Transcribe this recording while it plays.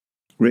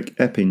Rick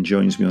Epping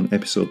joins me on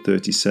episode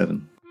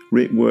 37.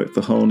 Rick worked for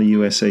Horner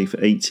USA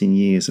for 18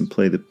 years and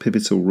played a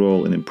pivotal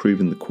role in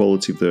improving the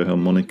quality of their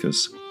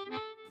harmonicas.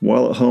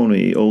 While at Horner,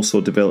 he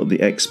also developed the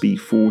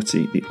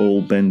XB40, the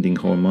all-bending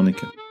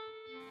harmonica.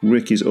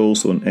 Rick is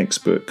also an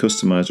expert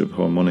customizer of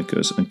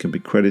harmonicas and can be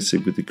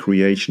credited with the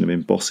creation of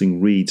embossing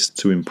reeds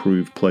to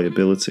improve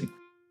playability.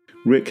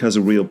 Rick has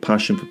a real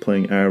passion for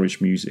playing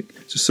Irish music,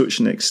 to such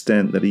an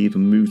extent that he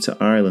even moved to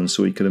Ireland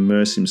so he could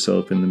immerse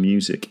himself in the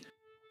music.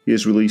 He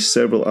has released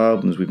several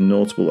albums with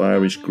notable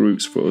Irish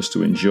groups for us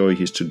to enjoy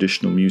his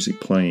traditional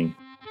music playing.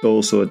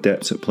 Also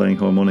adept at playing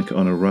harmonica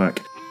on a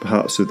rack,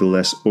 perhaps with the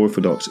less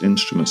orthodox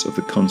instruments of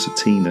the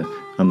concertina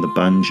and the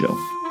banjo.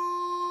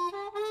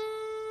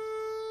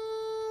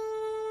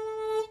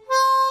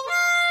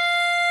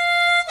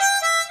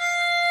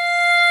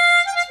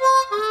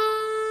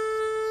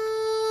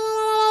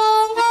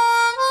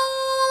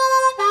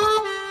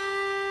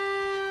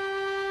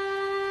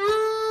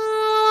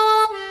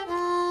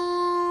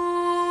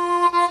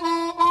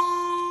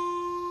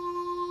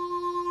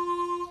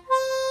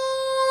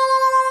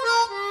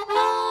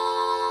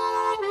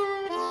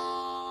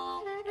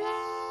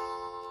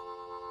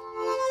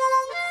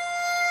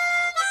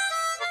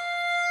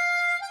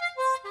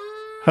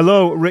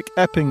 Hello, Rick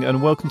Epping,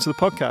 and welcome to the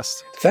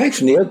podcast.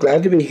 Thanks, Neil.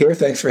 Glad to be here.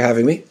 Thanks for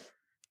having me.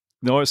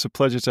 No, it's a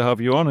pleasure to have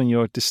you on and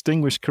your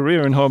distinguished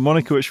career in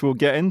harmonica, which we'll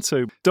get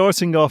into.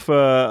 Starting off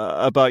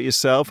about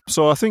yourself.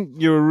 So I think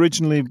you're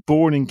originally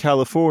born in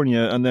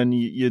California and then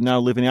you now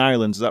live in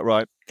Ireland. Is that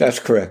right? That's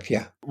correct,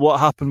 yeah. What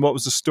happened? What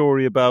was the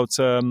story about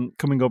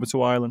coming over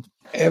to Ireland?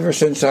 Ever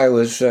since I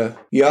was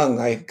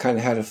young, I kind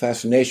of had a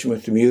fascination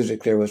with the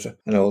music. There was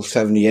an old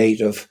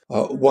 78 of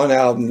one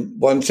album,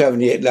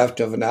 178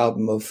 left of an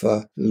album of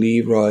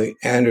Leroy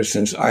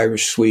Anderson's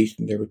Irish Suite.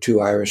 And there were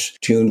 2 Irish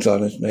tunes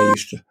on it, and I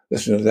used to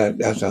listen to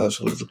that as I was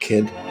a little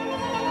kid.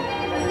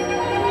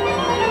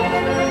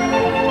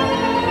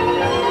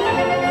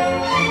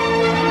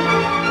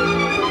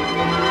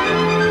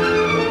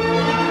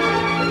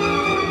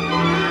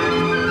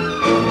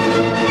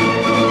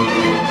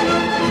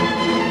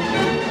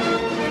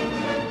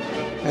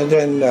 And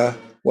then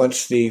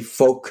once the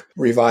folk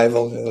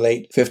revival in the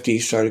late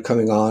 50s started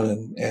coming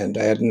on, and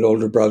I had an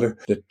older brother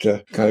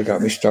that kind of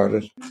got me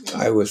started,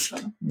 I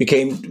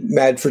became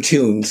mad for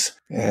tunes,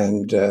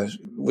 and it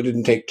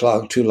didn't take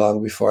too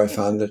long before I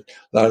found that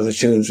a lot of the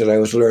tunes that I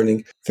was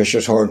learning,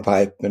 Fisher's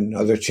Hornpipe and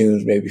other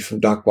tunes, maybe from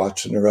Doc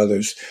Watson or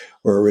others,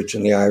 were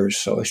originally Irish.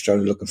 So I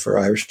started looking for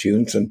Irish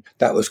tunes, and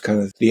that was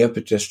kind of the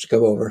impetus to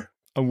go over.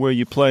 And were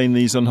you playing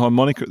these on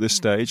harmonica at this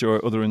stage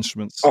or other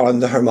instruments? On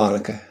the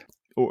harmonica.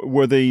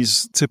 Were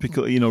these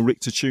typically,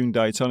 Richter-tuned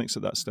diatonics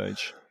at that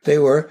stage? They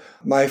were.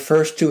 My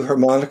first 2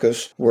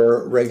 harmonicas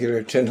were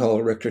regular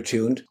tin-hole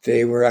Richter-tuned.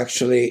 They were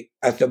actually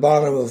at the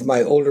bottom of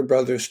my older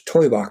brother's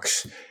toy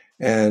box.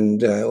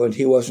 And when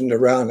he wasn't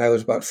around, I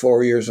was about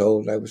 4 years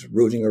old. I was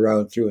rooting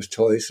around through his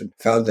toys and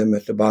found them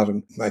at the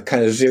bottom. I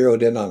kind of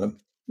zeroed in on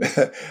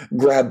them,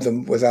 grabbed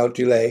them without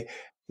delay.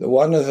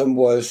 One of them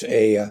was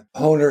a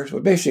Honer,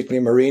 basically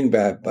a marine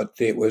band, but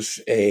it was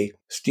a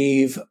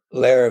Steve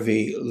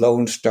Larrivee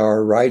Lone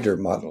Star Rider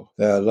model.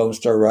 The Lone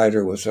Star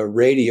Rider was a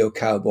radio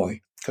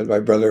cowboy, because my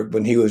brother,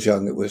 when he was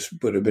young,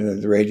 would have been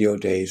in the radio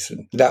days.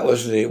 And that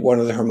was one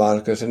of the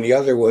harmonicas. And the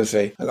other was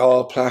an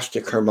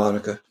all-plastic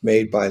harmonica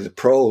made by the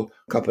Prohl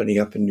company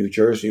up in New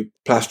Jersey,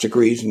 plastic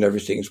reeds and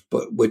everything,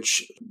 but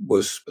which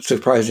was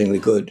surprisingly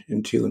good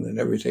in tune and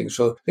everything.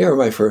 So they were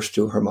my first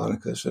 2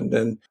 harmonicas. And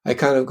then I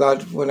kind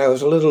of when I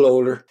was a little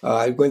older,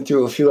 I went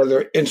through a few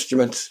other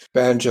instruments,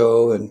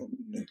 banjo and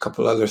a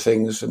couple other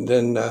things. And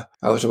then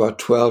I was about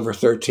 12 or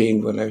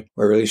 13 when I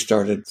really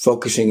started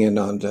focusing in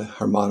on the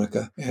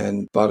harmonica,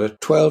 and bought a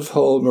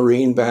 12-hole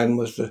marine band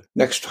was the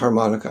next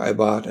harmonica I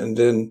bought. And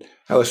then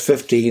I was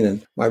 15,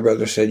 and my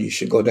brother said, you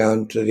should go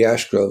down to the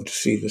Ash Grove to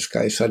see this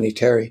guy, Sonny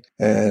Terry.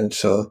 And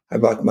so I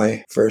bought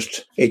my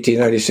first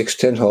 1896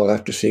 tin-hole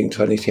after seeing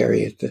Sonny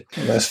Terry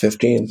when I was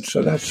 15.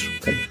 So that's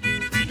kind of...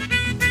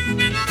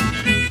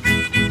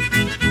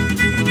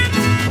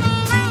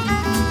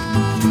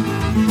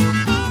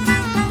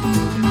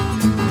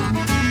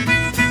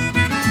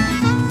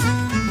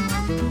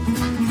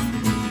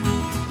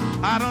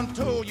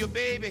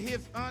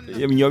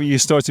 I mean, you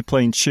started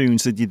playing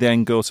tunes. Did you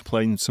then go to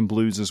playing some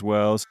blues as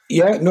well?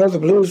 Yeah, no, the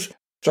blues.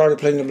 Started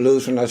playing the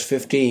blues when I was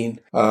 15,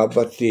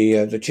 but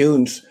the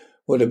tunes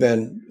would have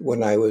been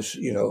when I was,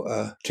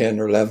 10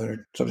 or 11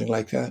 or something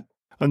like that.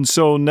 And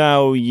so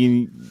now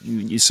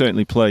you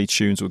certainly play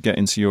tunes. We'll get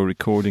into your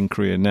recording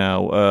career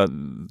now.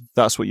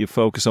 That's what you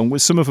focus on.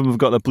 Some of them have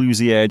got a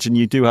bluesy edge, and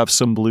you do have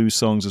some blues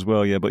songs as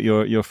well, yeah. But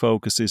your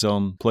focus is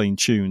on playing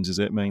tunes, is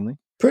it mainly?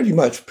 Pretty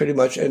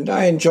much. And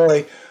I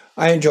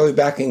enjoy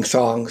backing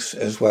songs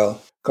as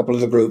well. A couple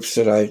of the groups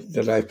that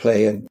I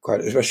play in,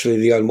 quite especially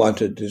the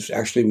Unwanted, is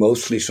actually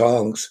mostly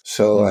songs.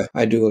 So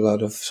I do a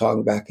lot of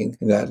song backing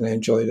in that, and I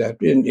enjoy that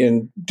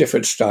in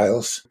different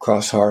styles,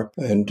 cross harp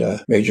and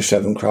major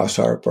 7 cross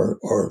harp,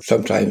 or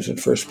sometimes in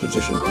first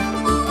position.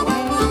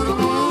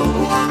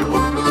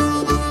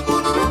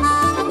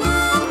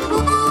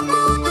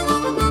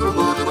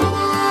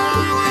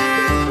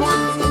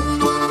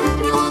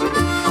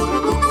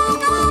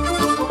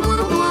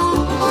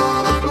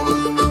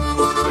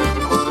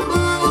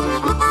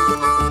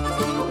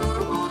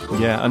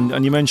 Yeah,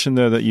 and you mentioned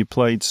there that you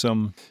played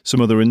some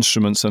other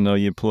instruments. I know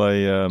you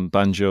play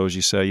banjo, as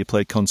you say. You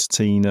play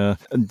concertina.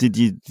 And did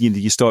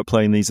you start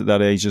playing these at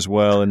that age as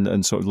well,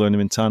 and sort of learn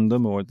them in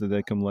tandem, or did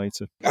they come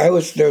later?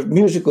 The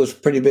music was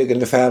pretty big in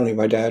the family.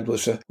 My dad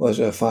was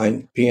a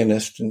fine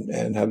pianist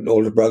and had an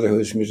older brother who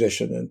was a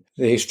musician, and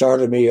they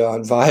started me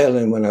on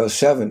violin when I was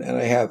 7, and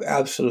I have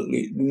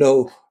absolutely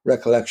no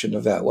recollection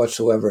of that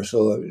whatsoever.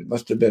 So it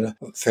must have been a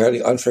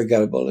fairly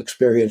unforgettable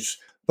experience.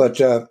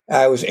 But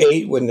I was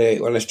 8 when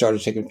I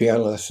started taking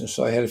piano lessons.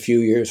 So I had a few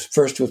years,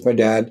 first with my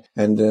dad,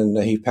 and then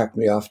he packed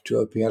me off to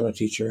a piano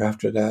teacher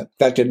after that.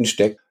 That didn't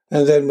stick.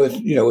 And then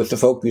with the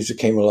folk music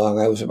came along,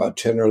 I was about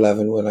 10 or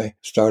 11 when I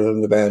started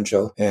on the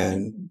banjo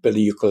and bit of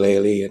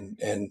ukulele,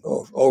 and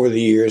over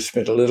the years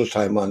spent a little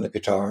time on the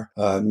guitar,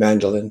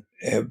 mandolin.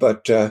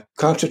 But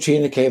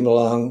concertina came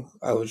along.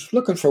 I was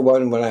looking for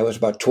one when I was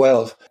about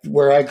 12.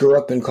 Where I grew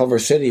up in Culver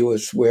City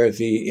was where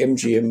the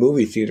MGM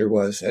movie theater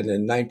was. And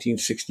in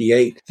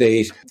 1968,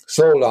 they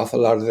sold off a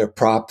lot of their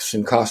props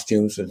and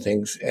costumes and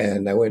things.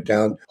 And I went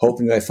down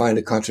hoping that I'd find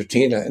a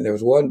concertina. And there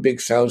was one big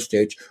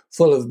soundstage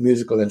full of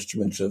musical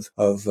instruments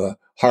of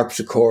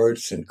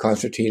harpsichords and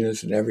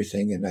concertinas and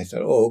everything. And I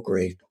thought, oh,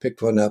 great.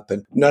 Picked one up.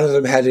 And none of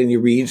them had any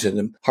reeds in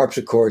them.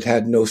 Harpsichord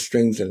had no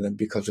strings in them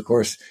because, of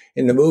course,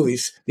 in the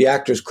movies, the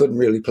actors couldn't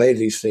really play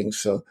these things.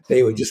 So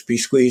they would just be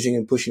squeezing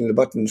and pushing the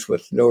buttons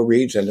with no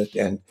reeds in it.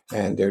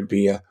 And there'd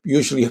be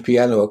usually a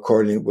piano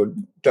accordion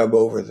would dub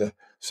over the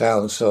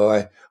sound. So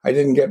I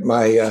didn't get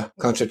my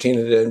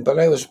concertina then, but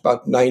I was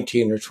about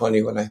 19 or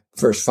 20 when I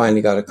first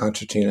finally got a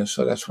concertina.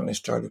 So that's when I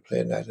started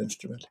playing that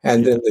instrument.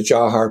 And then the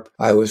jaw harp,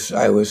 I was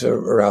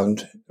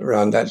around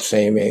that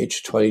same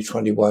age, 20,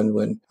 21,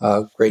 when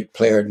a great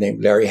player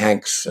named Larry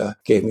Hanks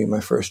gave me my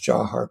first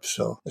jaw harp.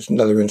 So it's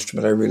another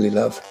instrument I really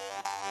love.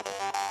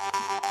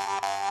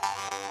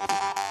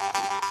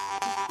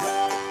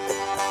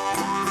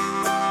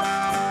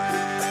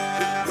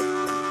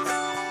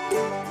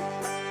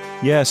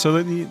 Yeah,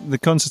 so the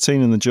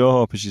concertina and the jaw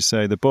harp, as you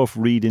say, they're both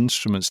reed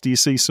instruments. Do you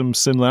see some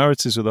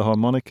similarities with the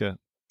harmonica?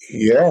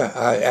 Yeah,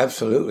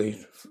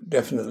 absolutely,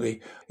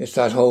 definitely. It's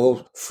that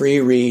whole free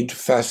reed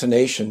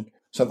fascination,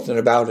 something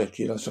about it,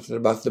 something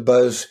about the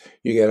buzz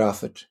you get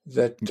off it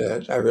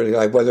that I really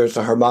like, whether it's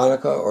the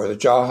harmonica or the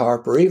jaw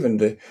harp or even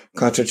the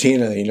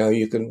concertina.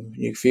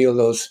 You feel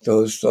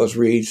those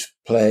reeds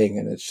playing,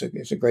 and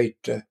it's a great,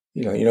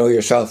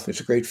 yourself. It's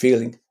a great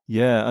feeling.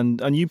 Yeah,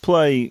 and you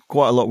play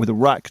quite a lot with a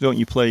rack, don't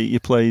you? You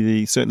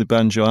play certainly the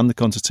banjo and the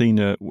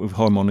concertina with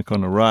harmonica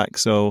on a rack.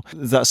 So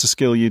that's a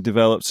skill you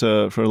developed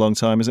for a long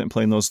time, isn't it?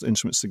 Playing those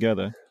instruments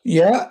together.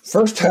 Yeah,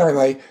 first time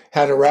I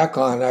had a rack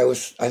on, I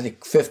was, I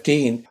think,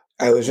 15.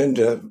 I was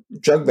into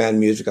jug band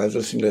music. I was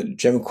listening to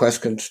Jim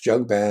Kweskin's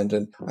jug band,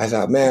 and I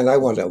thought, man, I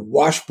want a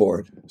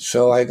washboard.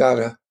 So I got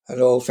an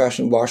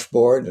old-fashioned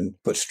washboard and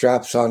put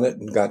straps on it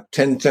and got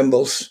 10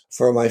 thimbles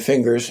for my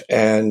fingers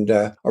and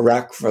a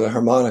rack for the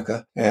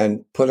harmonica,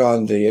 and put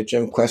on the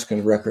Jim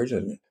Kweskin record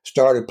and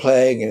started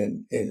playing,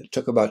 and it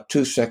took about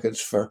 2 seconds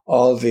for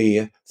all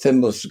the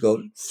thimbles to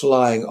go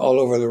flying all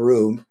over the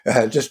room.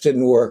 It just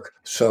didn't work.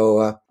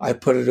 So I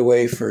put it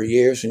away for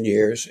years and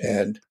years,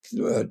 and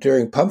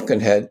during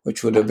Pumpkinhead,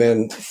 which would have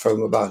been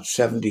from about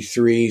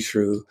 73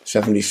 through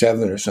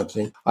 77 or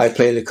something, I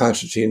played the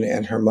concertina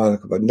and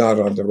harmonica, but not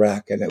on the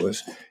rack. And it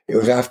was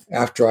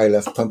after I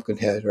left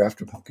Pumpkinhead, or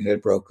after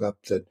Pumpkinhead broke up,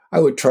 that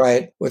I would try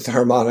it with the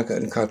harmonica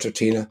and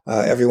concertina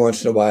every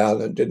once in a while.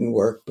 It didn't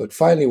work. But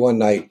finally one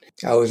night,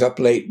 I was up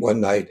late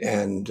one night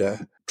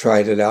and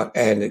tried it out,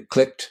 and it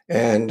clicked.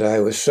 And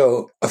I was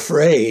so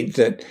afraid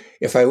that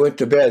if I went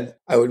to bed,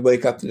 I would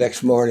wake up the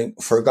next morning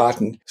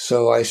forgotten.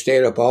 So I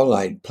stayed up all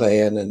night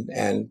playing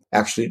and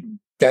actually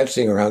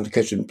dancing around the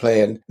kitchen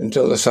playing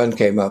until the sun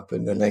came up,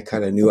 and then I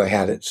kind of knew I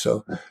had it.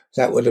 So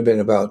that would have been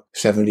about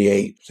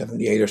 78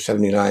 or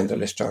 79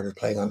 that I started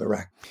playing on the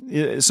rack.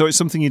 Yeah, so it's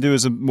something you do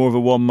as more of a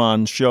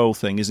one-man show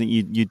thing, isn't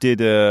it? You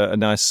did a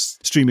nice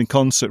streaming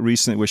concert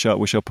recently, which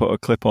I'll put a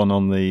clip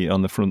on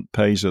the front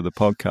page of the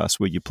podcast,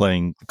 where you're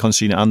playing the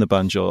concertina and the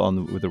banjo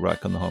with the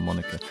rack on the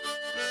harmonica.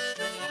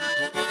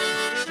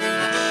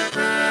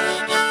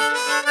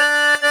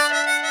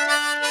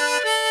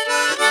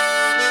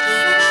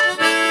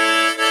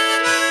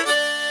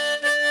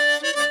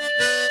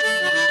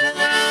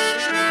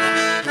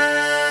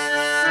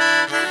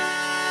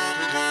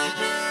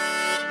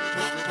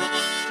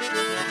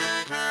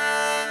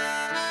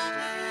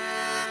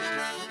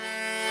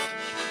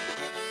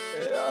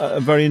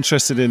 I'm very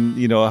interested in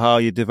how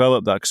you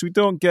develop that, because we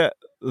don't get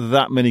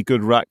that many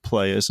good rack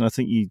players, and I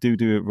think you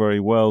do it very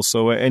well.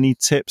 So any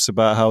tips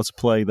about how to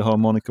play the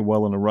harmonica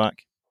well on a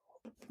rack?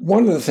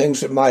 One of the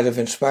things that might have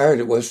inspired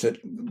it was that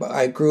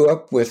I grew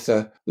up with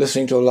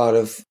listening to a lot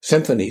of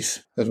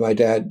symphonies. Because my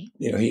dad,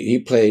 he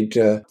played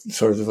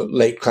sort of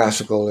late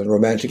classical and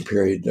romantic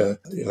period,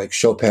 like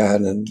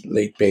Chopin and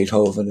late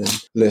Beethoven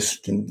and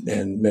Liszt and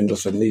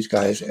Mendelssohn, these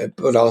guys,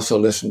 but also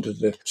listened to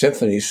the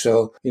symphonies.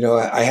 So,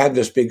 I had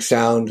this big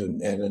sound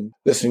and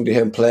listening to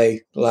him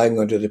play, lying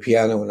under the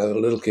piano when I was a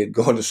little kid,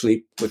 going to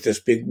sleep with this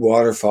big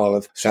waterfall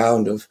of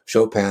sound of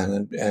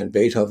Chopin and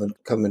Beethoven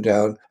coming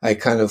down. I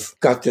kind of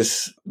got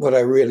this, what I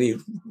really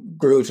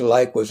grew to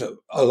like was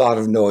a lot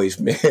of noise,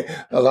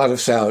 a lot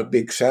of sound,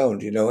 big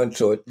sound, and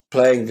so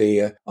playing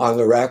the on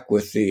the rack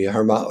with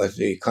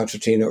the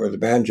concertina or the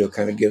banjo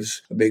kind of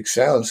gives a big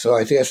sound. So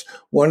I guess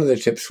one of the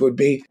tips would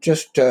be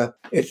just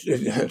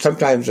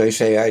sometimes I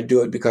say I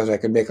do it because I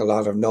can make a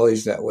lot of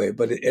noise that way, and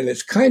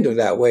it's kind of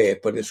that way,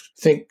 but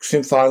think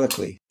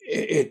symphonically.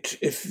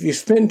 If you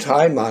spend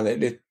time on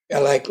it,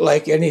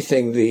 like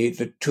anything,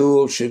 the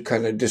tool should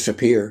kind of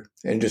disappear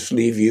and just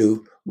leave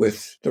you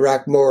with the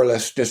rack more or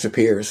less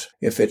disappears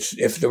if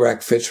the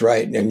rack fits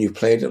right and you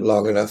played it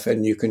long enough,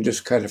 and you can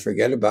just kind of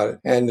forget about it.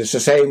 And it's the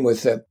same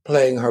with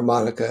playing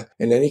harmonica.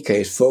 In any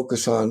case,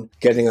 focus on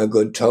getting a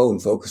good tone,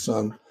 focus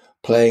on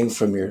playing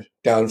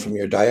down from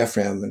your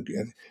diaphragm and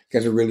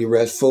get a really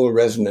full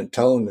resonant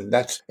tone. And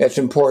that's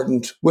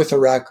important with a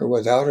rack or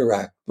without a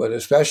rack, but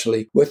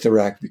especially with the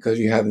rack, because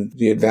you have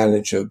the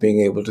advantage of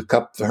being able to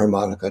cup the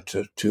harmonica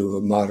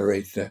to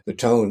moderate the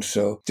tone.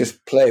 So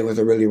just play with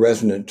a really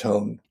resonant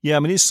tone. Yeah, I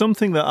mean, it's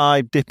something that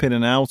I dip in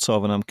and out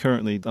of, and I'm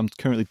currently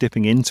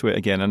dipping into it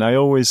again. And I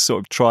always sort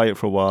of try it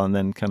for a while and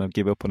then kind of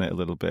give up on it a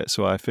little bit.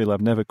 So I feel I've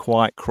never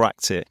quite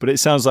cracked it. But it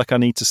sounds like I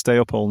need to stay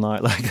up all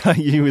night, like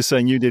you were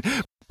saying you did.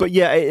 But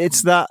yeah,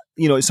 it's that,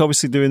 it's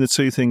obviously doing the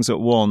two things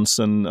at once.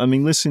 And I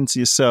mean, listening to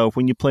yourself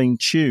when you're playing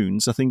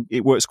tunes, I think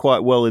it works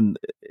quite well in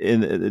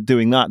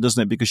doing that,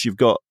 doesn't it? Because you've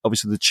got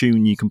obviously the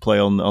tune you can play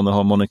on the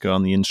harmonica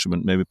on the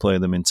instrument, maybe play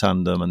them in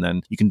tandem, and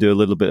then you can do a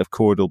little bit of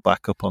chordal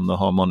backup on the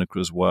harmonica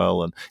as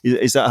well. And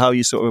is that how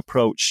you sort of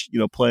approach,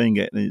 playing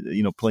it,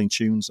 playing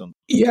tunes on?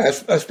 Yeah,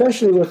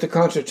 especially with the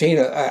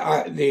concertina.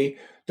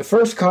 The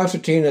first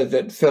concertina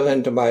that fell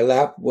into my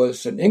lap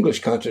was an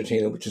English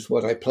concertina, which is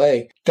what I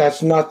play.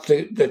 That's not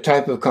the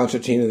type of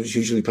concertina that's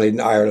usually played in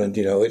Ireland.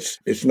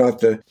 It's not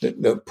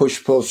the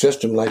push-pull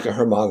system like the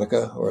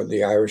harmonica or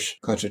the Irish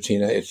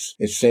concertina. It's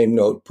same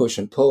note, push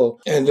and pull.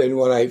 And then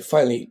when I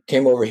finally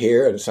came over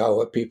here and saw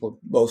what people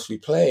mostly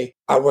play,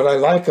 what I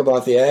like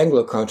about the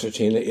Anglo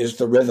concertina is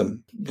the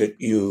rhythm that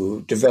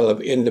you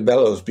develop in the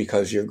bellows,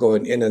 because you're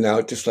going in and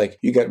out, just like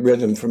you get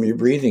rhythm from your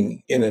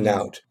breathing in and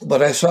out.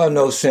 But I saw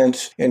no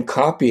sense in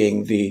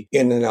copying the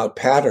in and out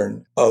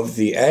pattern of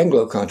the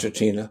Anglo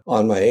concertina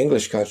on my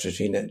English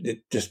concertina.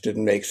 It just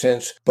didn't make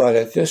sense. But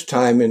at this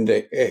time in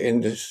the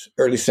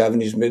early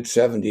 70s, mid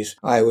 70s,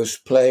 I was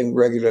playing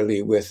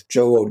regularly with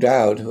Joe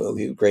O'Dowd,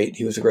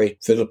 he was a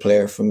great fiddle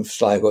player from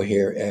Sligo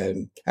here,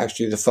 and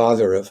actually the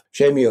father of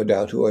Jamie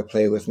O'Dowd, who I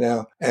play with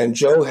now. And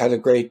Joe had a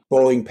great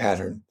bowing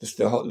pattern.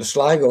 The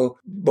Sligo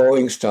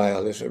bowing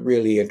style is a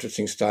really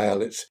interesting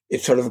style.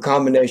 It's sort of a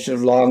combination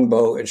of long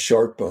bow and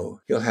short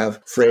bow. You'll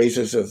have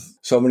phrases of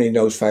so many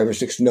notes, 5 or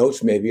 6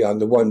 notes maybe on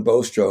the one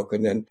bow stroke,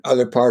 and then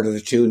other part of the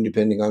tune,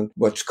 depending on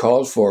what's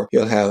called for,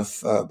 you'll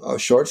have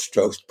short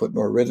strokes to put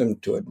more rhythm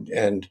to it.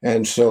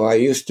 And so I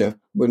used to,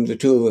 when the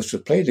two of us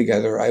would play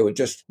together, I would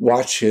just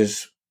watch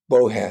his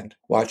bow hand,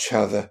 watch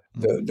how the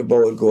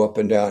bow would go up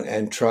and down,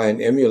 and try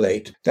and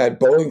emulate that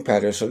bowing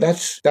pattern. So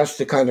that's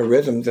the kind of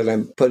rhythm that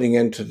I'm putting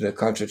into the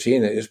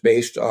concertina, is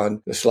based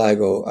on the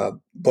Sligo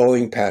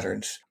bowing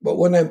patterns. But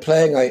when I'm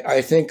playing,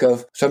 I think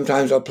of,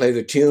 sometimes I'll play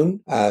the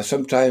tune,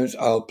 sometimes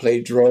I'll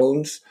play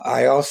drones.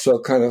 I also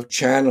kind of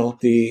channel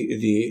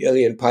the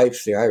Uilleann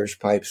pipes, the Irish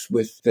pipes,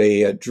 with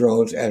the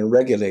drones and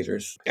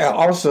regulators.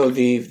 Also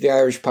the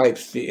Irish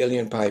pipes, the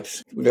Uilleann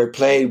pipes, they're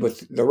played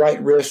with the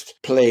right wrist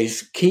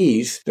plays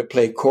keys that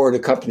play chord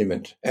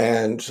accompaniment.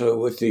 And so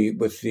with the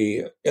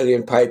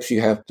Uilleann pipes,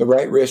 you have the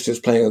right wrist is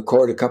playing a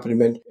chord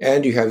accompaniment,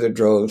 and you have the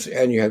drones,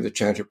 and you have the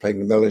chanter playing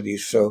the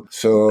melodies. So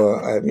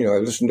I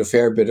listened to a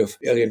fair bit of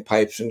Uilleann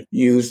pipes and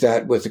use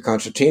that with the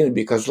concertina,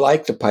 because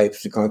like the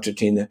pipes,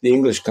 the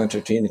English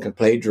concertina can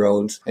play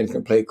drones and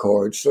can play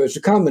chords. So it's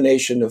a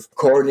combination of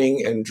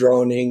chording and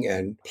droning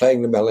and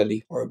playing the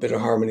melody, or a bit of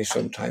harmony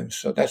sometimes.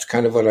 So that's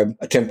kind of what I'm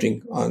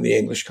attempting on the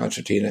English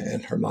concertina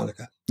and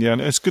harmonica. Yeah,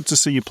 and it's good to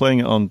see you playing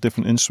it on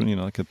different instruments,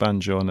 like a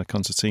banjo and a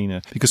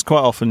concertina, because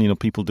quite often,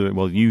 people do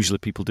it, usually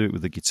people do it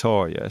with the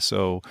guitar, yeah,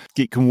 so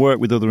it can work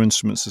with other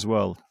instruments as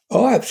well.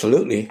 Oh,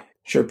 absolutely.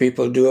 Sure,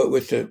 people do it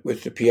with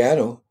the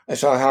piano. I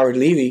saw Howard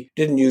Levy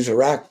didn't use a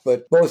rack,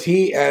 but both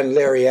he and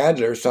Larry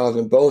Adler, saw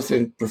them both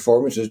in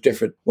performances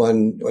different.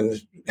 One when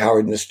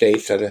Howard in the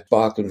States at a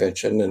Bach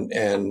convention,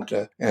 and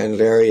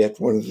Larry at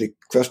one of the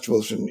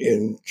festivals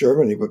in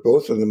Germany. But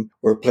both of them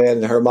were playing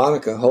the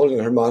harmonica, holding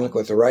the harmonica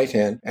with the right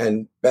hand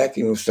and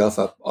backing himself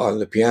up on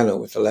the piano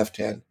with the left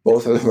hand.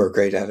 Both of them were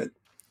great at it.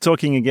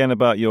 Talking again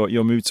about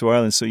your move to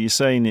Ireland, so you're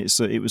saying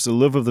it was the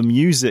love of the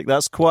music.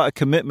 That's quite a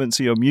commitment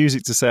to your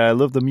music to say, I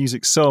love the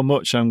music so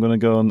much, I'm going to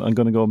go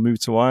and move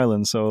to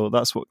Ireland. So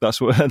that's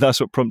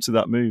what prompted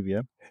that move,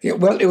 yeah. Yeah,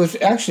 well, it was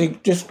actually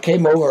just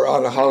came over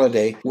on a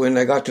holiday. When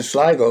I got to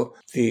Sligo,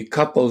 the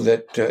couple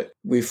that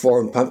we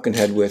formed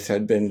Pumpkinhead with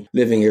had been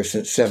living here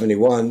since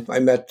 71. I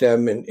met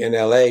them in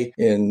LA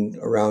in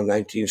around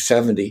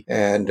 1970,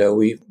 and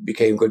we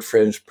became good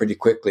friends pretty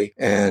quickly.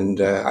 And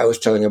I was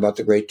telling about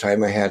the great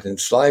time I had in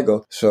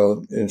Sligo.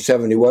 So in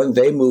 71,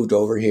 they moved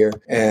over here.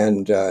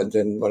 And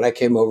then when I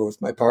came over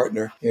with my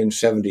partner in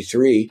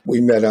 73,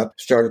 we met up,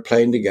 started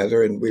playing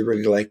together, and we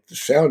really liked the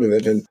sound of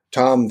it. And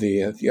Tom,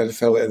 the other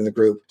fellow in the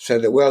group,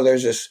 said that, well,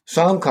 there's this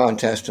song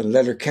contest in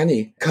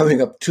Letterkenny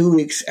coming up 2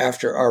 weeks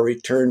after our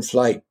return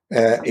flight.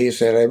 He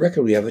said, I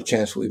reckon we have a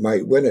chance we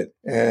might win it.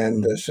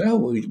 And so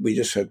we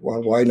just said,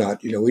 well, why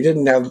not? We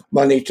didn't have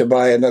money to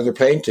buy another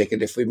plane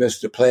ticket if we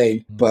missed the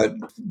plane, but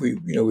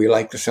we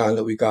liked the sound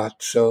that we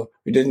got. So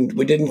we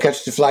didn't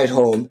catch the flight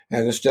home.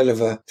 And instead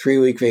of a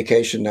 3-week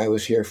vacation, I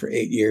was here for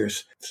 8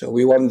 years. So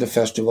we won the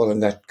festival,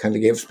 and that kind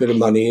of gave us a bit of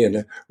money and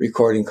a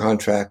recording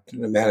contract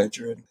and a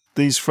manager.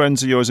 These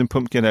friends of yours in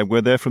Pumpkinhead,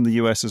 were they from the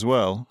US as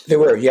well? They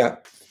were, yeah.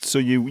 So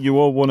you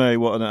all won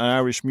an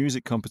Irish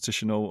music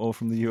competition all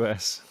from the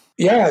US?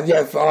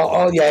 Yeah,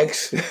 all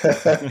Yanks.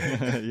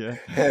 Yeah.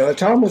 Well,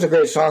 Tom was a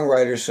great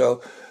songwriter,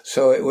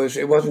 so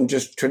it wasn't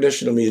just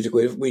traditional music.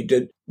 We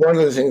did one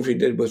of the things we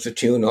did was a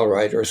tune, all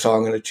right, or a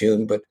song and a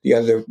tune, but the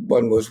other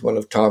one was one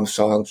of Tom's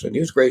songs, and he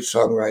was a great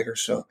songwriter.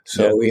 So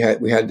yeah.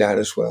 we had that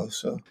as well.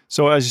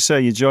 So as you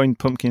say, you joined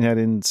Pumpkinhead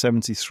in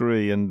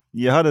 73, and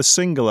you had a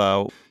single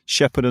out,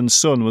 Shepherd and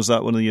Son. Was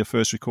that one of your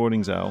first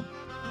recordings out?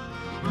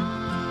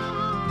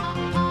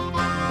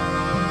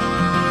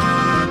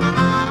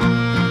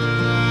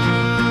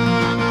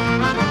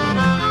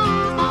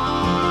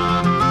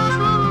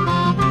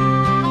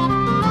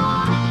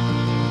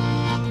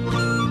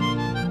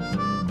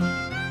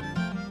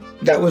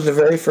 That was the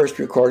very first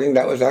recording.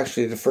 That was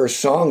actually the first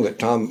song that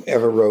Tom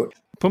ever wrote.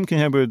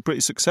 Pumpkinhead were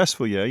pretty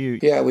successful, yeah.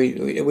 Yeah, we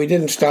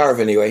didn't starve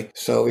anyway,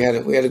 so we had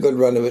a good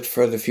run of it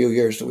for the few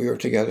years that we were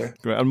together.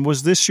 Great. And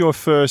was this your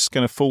first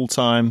kind of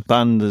full-time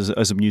band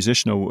as a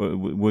musician, or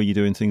were you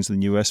doing things in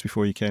the US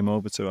before you came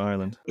over to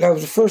Ireland? That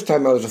was the first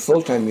time I was a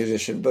full-time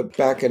musician, but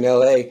back in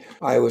LA,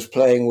 I was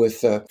playing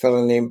with a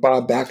fellow named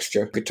Bob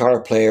Baxter,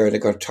 guitar player and a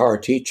guitar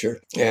teacher,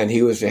 and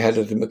he was the head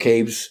of the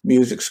McCabe's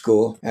music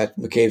school at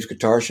McCabe's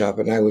Guitar Shop,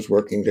 and I was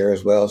working there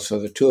as well. So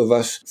the two of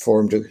us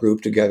formed a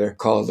group together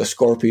called the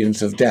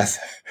Scorpions of Death.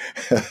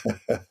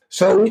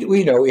 So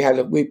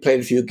we played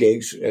a few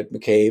gigs at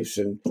McCabe's,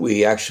 and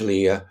we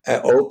actually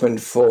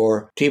opened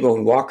for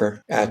T-Bone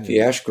Walker at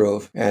the Ash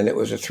Grove, and it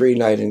was a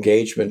 3-night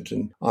engagement.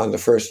 And on the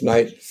first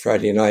night,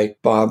 Friday night,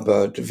 Bob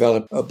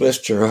developed a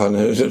blister on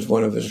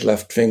one of his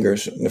left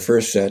fingers in the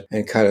first set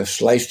and kind of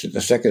sliced it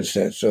the second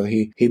set. So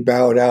he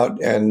bowed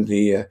out, and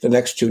the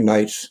next 2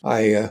 nights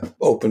I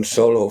opened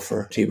solo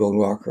for T-Bone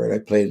Walker, and I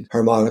played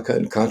harmonica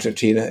and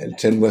concertina and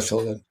tin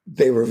whistle, and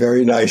they were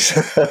very nice.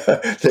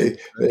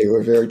 They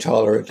were very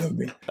tolerant of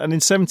me. And in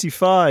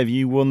 75,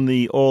 you won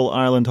the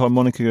All-Ireland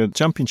Harmonica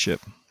Championship.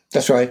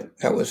 That's right.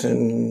 That was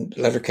in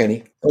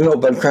Letterkenny. Oh, no,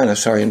 Buncrana.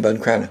 Sorry, in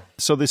Buncrana.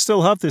 So they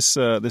still have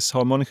this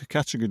harmonica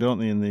category, don't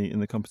they, in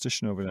the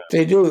competition over there?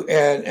 They do,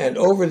 and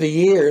over the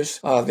years,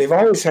 they've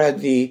always had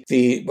the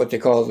what they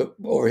call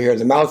over here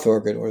the mouth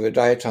organ or the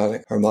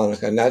diatonic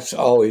harmonica, and that's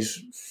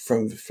always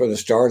from the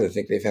start. I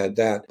think they've had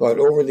that. But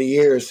over the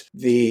years,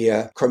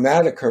 the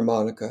chromatic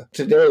harmonica.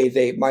 Today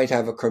they might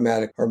have a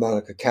chromatic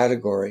harmonica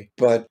category,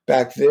 but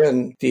back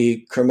then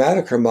the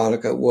chromatic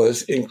harmonica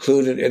was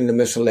included in the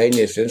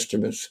miscellaneous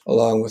instruments,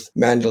 along with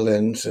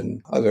mandolins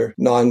and other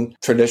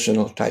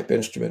non-traditional type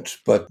instruments.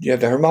 But yeah,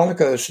 the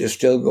harmonica is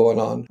still going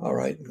on, all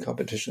right, in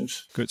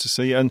competitions. Good to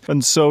see.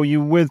 And so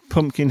you were with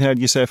Pumpkinhead,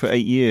 you say, for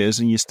 8 years,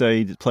 and you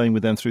stayed playing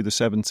with them through the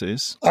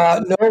 70s?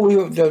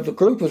 No, the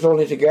group was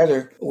only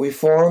together. We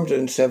formed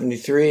in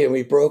 73 and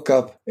we broke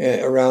up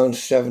around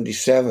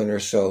 77 or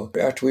so.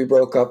 After we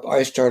broke up,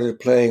 I started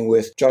playing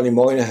with Johnny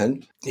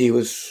Moynihan. He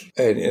was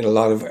in a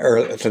lot of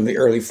some of the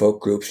early folk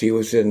groups. He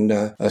was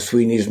in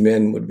Sweeney's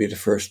Men would be the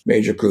first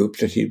major group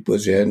that he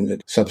was in.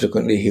 And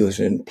subsequently, he was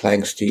in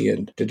Planxty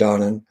and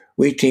Dedonan.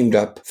 We teamed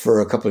up for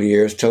a couple of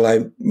years till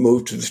I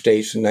moved to the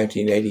States in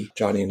 1980.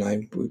 Johnny and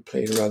I, we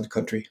played around the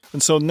country.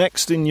 And so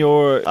next in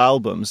your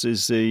albums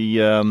is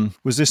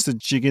was this the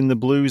Jiggin' the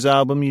Blues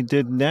album you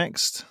did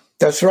next?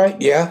 That's right,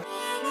 yeah.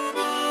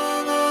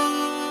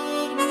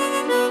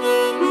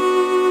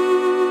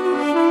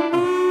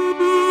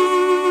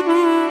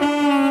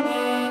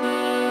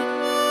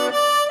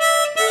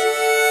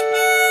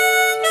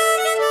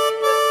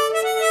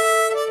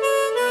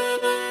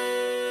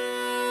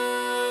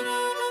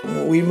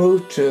 We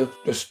moved to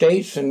the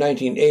States in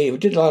 1980. We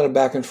did a lot of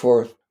back and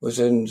forth. Was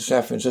in the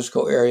San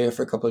Francisco area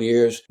for a couple of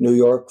years, New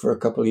York for a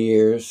couple of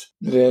years,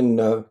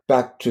 then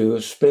back to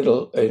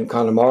Spittle in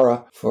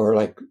Connemara for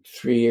like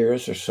 3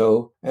 years or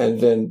so. And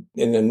then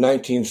in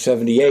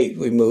 1978,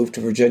 we moved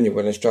to Virginia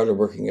when I started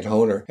working at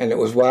Hohner. And it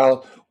was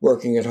while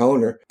working at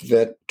Hohner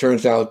that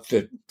turns out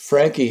that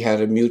Frankie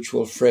had a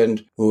mutual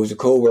friend who was a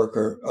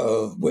co-worker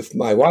with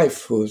my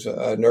wife, who was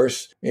a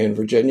nurse in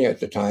Virginia at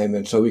the time.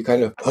 And so we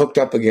kind of hooked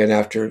up again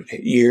after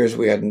years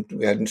we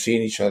hadn't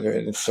seen each other.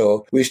 And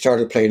so we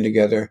started playing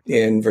together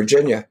in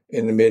Virginia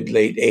in the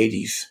late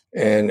 80s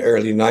and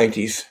early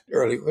 90s,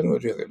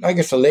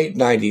 the late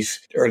 90s,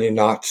 early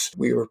noughts.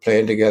 We were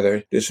playing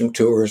together, did some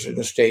tours in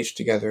the States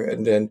together.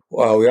 And then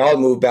we all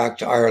moved back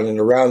to Ireland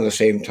around the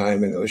same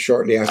time. And it was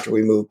shortly after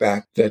we moved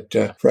back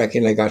that Frankie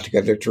and I got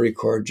together to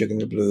record Jigging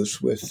the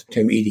Blues with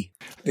Tim Eadie.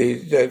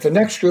 The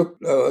next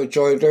group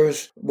joined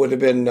us would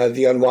have been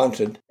The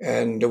Unwanted.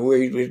 And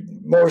we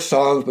more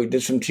songs, we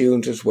did some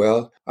tunes as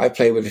well. I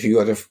played with a few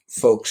other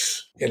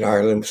folks in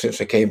Ireland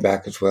since I came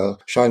back as well.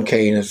 Sean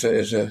Kane is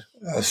a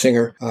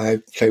singer.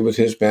 I played with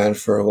his band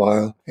for a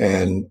while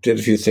and did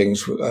a few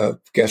things,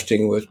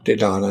 guesting with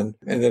Didanan.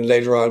 And then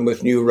later on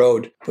with New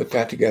Road, put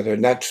that together.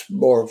 And that's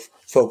more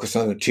focused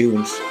on the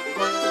tunes.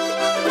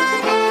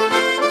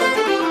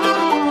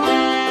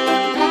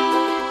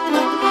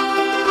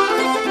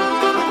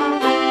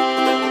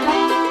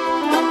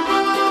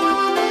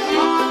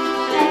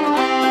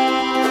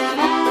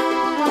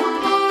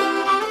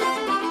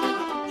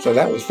 So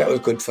that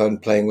was good fun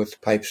playing with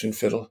pipes and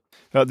fiddle.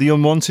 The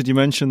Unwanted, you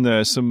mentioned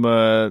there, some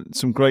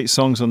great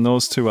songs on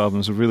those two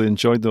albums. I really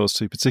enjoyed those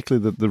two,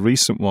 particularly the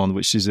recent one,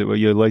 which is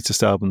your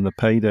latest album, the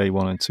Payday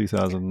one in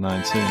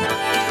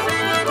 2019.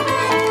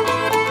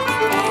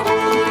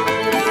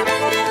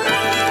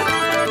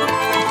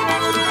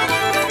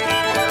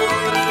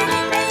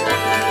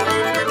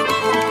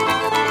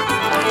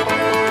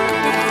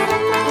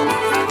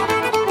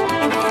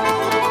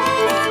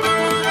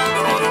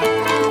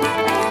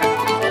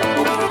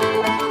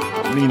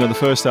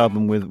 The first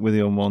album with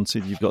The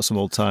Unwanted, you've got some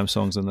old time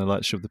songs on there,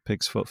 like Shove the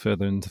Pig's Foot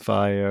Further into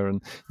Fire,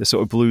 and the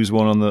sort of blues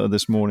one on the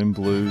This Morning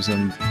Blues,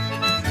 and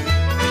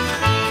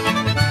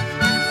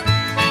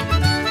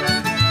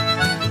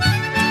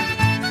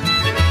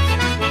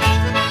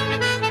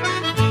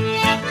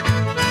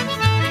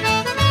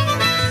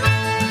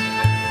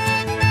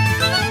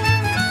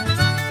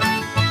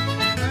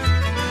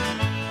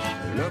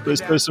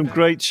There's some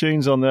great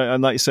tunes on there,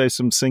 and like you say,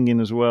 some singing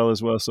as well.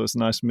 So it's a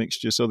nice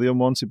mixture. So the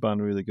Unwanted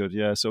band are really good,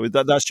 yeah. So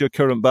that's your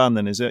current band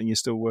then, is it? And you're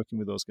still working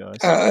with those guys?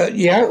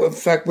 Yeah, in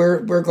fact,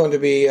 we're going to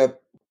be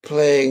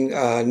playing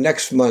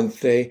next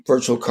month a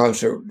virtual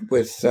concert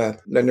with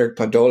Leonard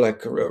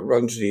Podolak, who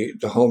runs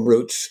the Home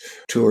Roots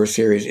tour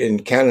series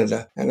in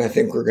Canada. And I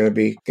think we're going to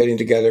be getting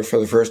together for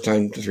the first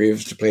time, the three of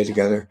us, to play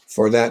together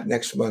for that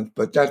next month.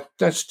 But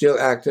that's still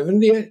active.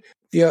 And the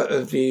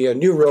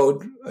New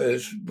Road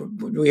is,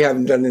 we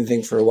haven't done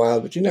anything for a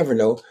while, but you never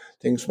know.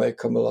 Things might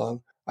come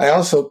along. I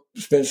also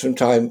spent some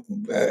time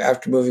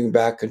after moving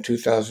back in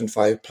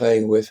 2005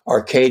 playing with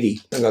Arcady,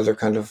 another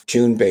kind of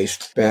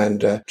tune-based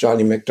band.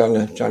 Johnny Ringo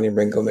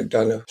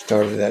McDonough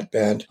started that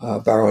band,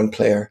 baron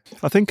player.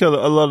 I think a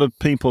lot of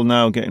people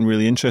now are getting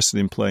really interested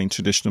in playing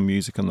traditional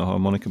music on the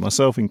harmonica,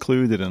 myself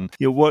included. And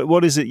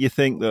what is it you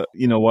think that,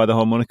 why the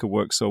harmonica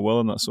works so well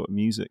in that sort of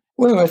music?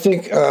 Well, I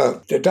think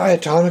the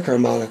diatonic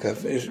harmonica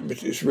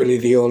is really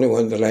the only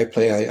one that I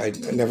play. I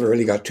never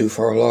really got too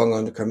far along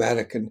on the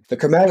chromatic, and the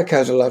chromatic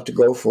has a lot to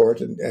go for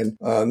it. And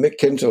Mick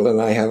Kinzel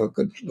and I have a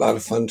lot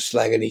of fun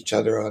slagging each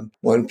other on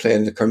one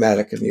playing the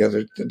chromatic and the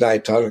other the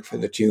diatonic for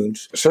the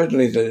tunes.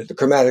 Certainly the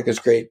chromatic is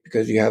great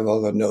because you have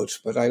all the notes,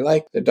 but I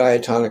like the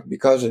diatonic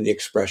because of the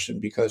expression,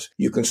 because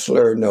you can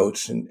slur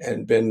notes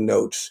and bend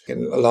notes,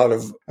 and a lot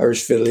of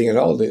Irish fiddling and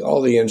all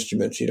the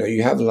instruments.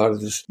 You have a lot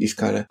of these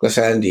kind of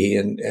glissandi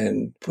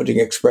and putting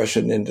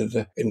expression into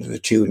the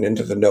tune,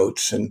 into the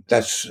notes, and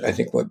that's, I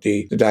think, what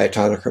the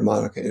diatonic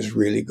harmonica is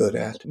really good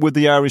at. With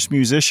the Irish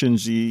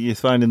musicians, you're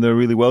finding they're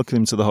really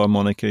welcoming to the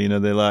harmonica.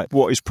 They're like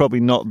what is probably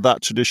not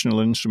that traditional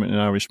instrument in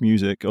Irish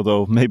music,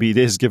 although maybe it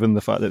is, given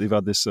the fact that they've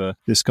had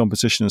this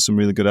competition and some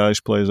really good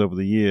Irish players over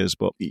the years.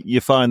 But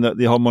you find that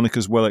the harmonica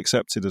is well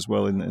accepted as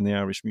well in the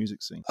Irish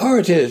music scene. Oh,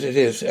 it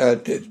is.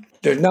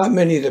 There's not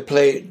many that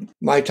play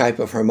my type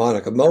of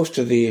harmonica. Most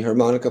of the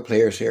harmonica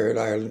players here in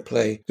Ireland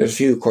play. There's a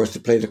few, of course,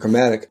 that play the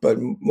chromatic, but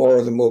more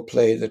of them will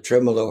play the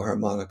tremolo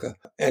harmonica.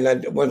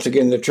 And once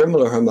again, the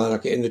tremolo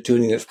harmonica in the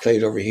tuning that's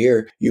played over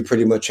here, you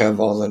pretty much have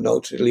all the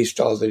notes, at least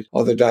all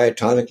the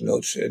diatonic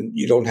notes, and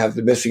you don't have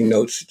the missing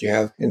notes that you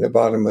have in the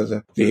bottom of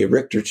the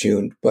Richter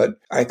tune. But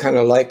I kind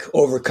of like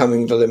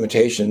overcoming the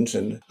limitations,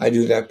 and I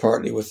do that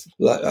partly with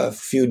a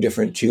few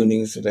different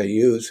tunings that I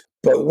use.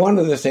 But one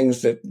of the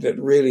things that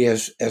really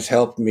has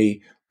helped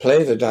me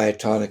play the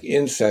diatonic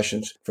in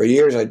sessions, for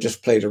years I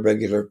just played a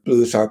regular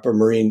blues harp or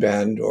marine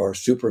band or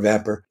super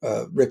vamper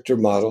Richter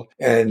model,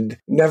 and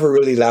never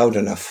really loud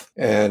enough.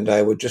 And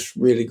I would just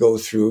really go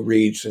through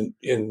reeds in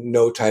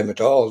no time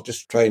at all,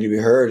 just trying to be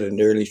heard and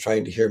nearly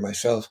trying to hear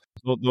myself.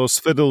 Those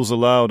fiddles are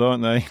loud,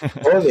 aren't they?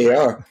 Oh, they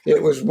are.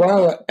 It was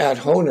while at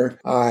Hohner,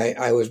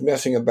 I was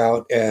messing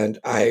about, and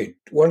I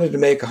wanted to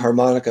make a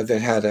harmonica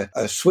that had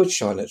a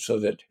switch on it so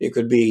that it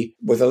could be,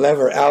 with a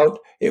lever out,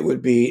 it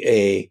would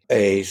be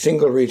a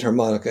single reed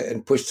harmonica,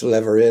 and push the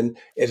lever in,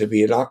 it'd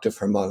be an octave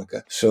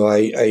harmonica. So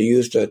I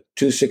used a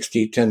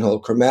 260 10-hole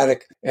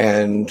chromatic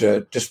and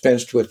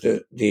dispensed with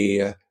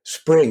the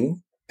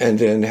spring. And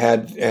then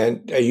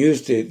I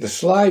used the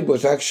slide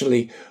was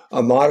actually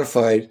a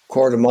modified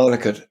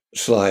quarter-harmonica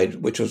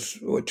slide, which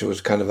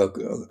was kind of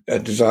a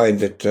design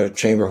that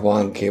Chamber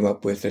Juan came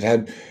up with. It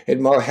had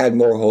more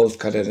holes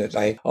cut in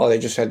it. All I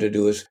just had to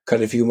do was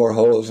cut a few more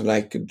holes, and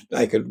I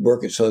could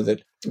work it so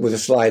that with a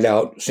slide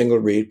out, single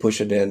reed,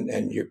 push it in,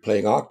 and you're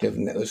playing octave,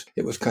 and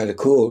it was kind of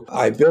cool.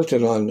 I built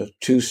it on the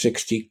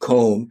 260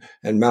 comb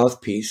and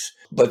mouthpiece,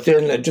 but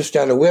then just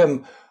out of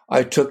whim,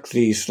 I took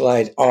the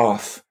slide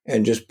off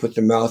and just put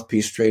the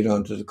mouthpiece straight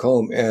onto the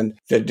comb. And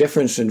the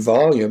difference in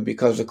volume,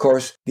 because of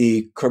course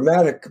the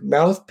chromatic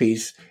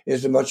mouthpiece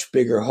is a much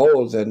bigger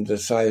hole than the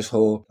size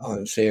hole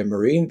on, say, a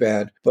marine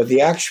band, but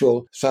the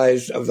actual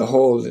size of the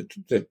hole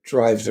that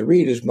drives the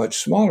reed is much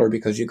smaller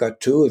because you got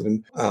two of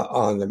them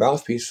on the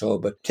mouthpiece hole.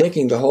 But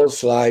taking the whole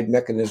slide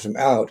mechanism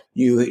out,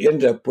 you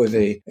end up with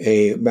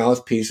a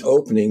mouthpiece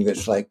opening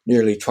that's like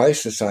nearly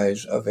twice the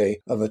size of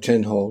a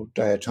 10-hole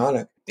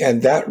diatonic.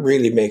 And that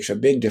really makes a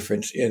big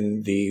difference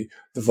in the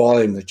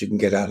volume that you can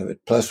get out of it.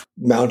 Plus,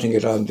 mounting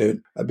it onto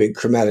a big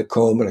chromatic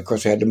comb, and of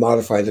course I had to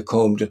modify the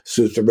comb to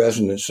suit the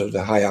resonance of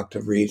the high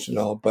octave reeds and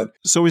all. But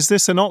so is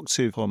this an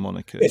octave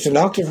harmonica? It's an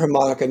octave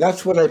harmonica, and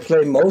that's what I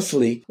play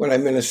mostly when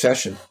I'm in a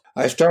session.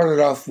 I started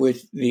off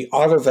with the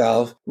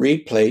autovalve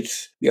reed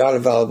plates. The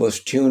autovalve was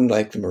tuned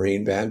like the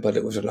marine band, but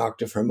it was an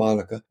octave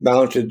harmonica.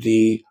 Mounted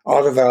the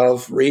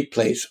autovalve reed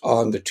plates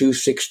on the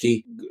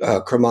 260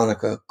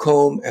 chromatica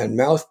comb and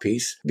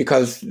mouthpiece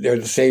because they're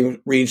the same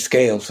reed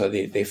scale, so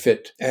they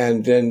fit.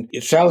 And then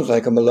it sounds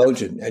like a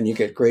melodeon, and you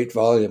get great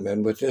volume.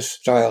 And with this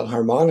style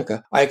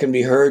harmonica, I can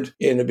be heard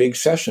in a big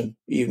session,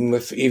 even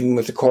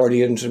with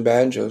accordions and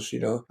banjos.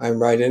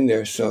 I'm right in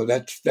there. So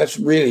that's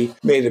really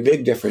made a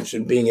big difference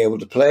in being able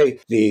to play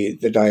the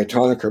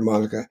diatonic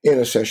harmonica in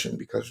a session,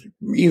 because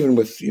even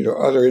with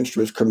other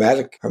instruments,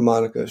 chromatic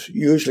harmonicas,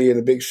 usually in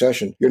a big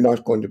session you're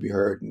not going to be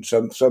heard, and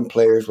some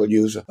players will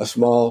use a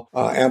small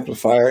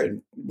amplifier,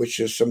 which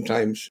is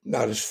sometimes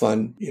not as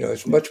fun.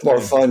 It's much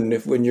more fun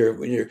when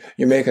you're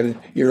making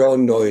your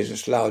own noise.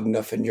 It's loud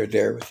enough and you're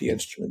there with the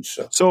instruments.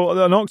 So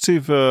an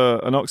octave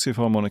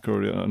harmonica,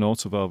 or an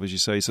autovalve, as you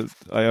say. So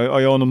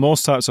I own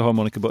most types of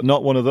harmonica, but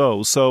not one of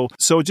those. So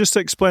just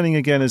explaining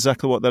again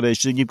exactly what that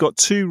is. You've got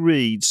two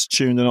reeds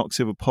tuned an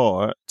octave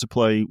apart to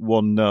play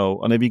one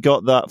note, and have you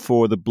got that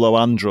for the blow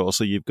and draw?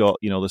 So you've got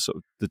the sort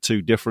of the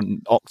two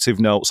different octave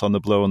notes on the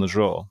blow and the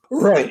draw.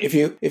 Right. If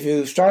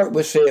you start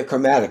with, say, a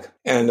chromatic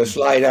and the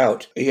slide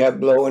out, you have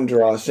blow and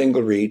draw,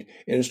 single reed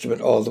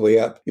instrument all the way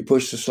up. You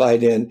push the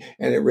slide in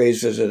and it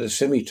raises at a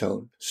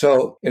semitone.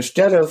 So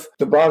instead of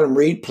the bottom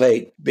reed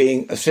plate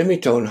being a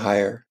semitone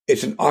higher,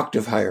 it's an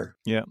octave higher.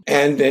 Yeah.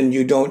 And then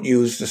you don't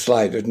use the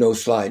slide. There's no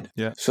slide.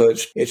 Yeah. So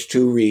it's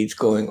two reeds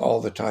going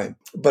all the time.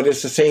 But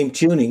it's the same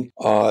tuning,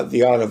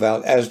 the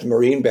autovalve, as the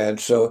marine band.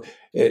 So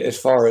as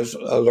far as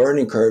a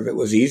learning curve, it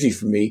was easy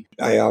for me.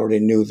 I already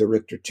knew the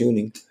Richter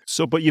tuning.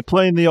 So, but you're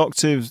playing the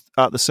octave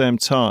at the same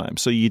time,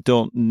 so you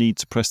don't need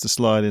to press the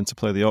slide in to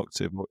play the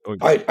octave.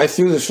 I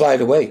threw the slide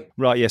away.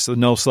 Right, yes, so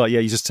no slide. Yeah,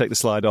 you just take the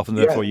slide off, and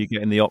therefore you're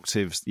getting the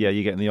octaves. Yeah,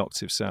 you're getting the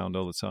octave sound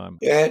all the time.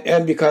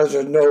 And because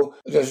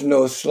there's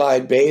no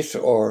slide bass,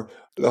 or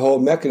the whole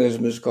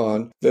mechanism is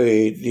gone,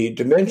 the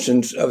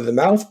dimensions of the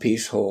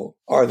mouthpiece hole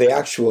are the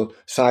actual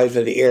size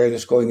of the air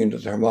that's going into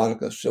the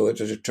harmonica. So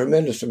there's a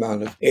tremendous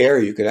amount of air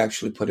you could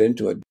actually put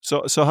into it.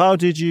 So how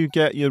did you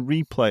get your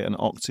replay an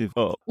octave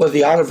up? Well,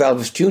 the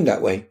autovalve is tuned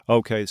that way.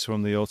 Okay, it's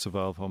from the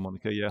autovalve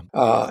harmonica, yeah.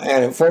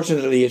 And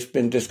unfortunately, it's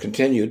been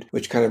discontinued,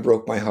 which kind of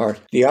broke my heart.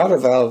 The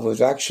autovalve was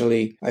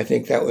actually, I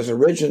think that was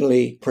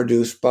originally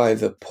produced by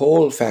the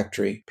Pohl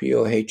factory,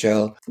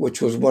 Pohl,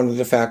 which was one of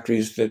the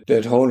factories that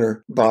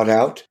Hohner bought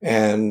out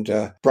and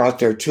brought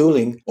their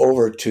tooling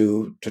over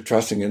to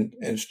Trossingen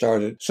and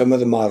started some of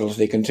the models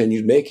they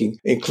continued making,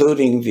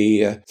 including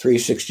the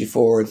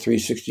 364 and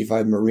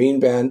 365 Marine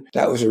Band.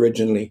 That was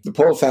originally, the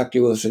Pohl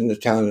factory was in the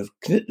town of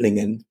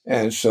Knittlingen,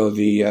 and so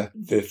the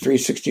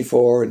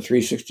 364 and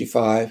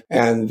 365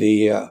 and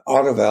the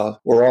autovalve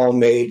were all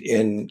made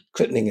in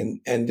Knittlingen,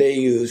 and they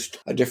used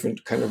a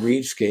different kind of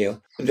reed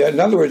scale.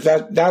 In other words,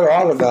 that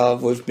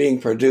autovalve was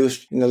being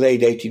produced in the late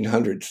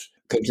 1800s.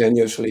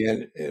 Continuously,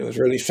 and it was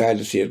really sad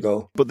to see it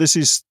go. But this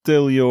is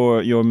still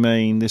your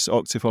main, this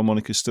octave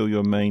harmonica is still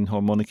your main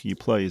harmonica you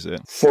play, is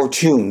it? For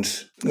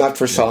tunes, not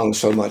for songs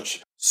so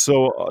much.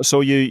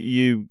 So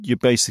you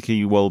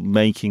basically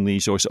making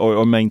these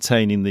or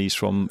maintaining these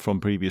from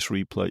previous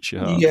replates you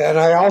have. Yeah, and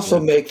I also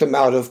make them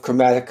out of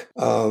chromatic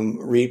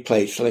reed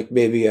plates, like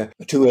maybe a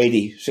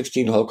 280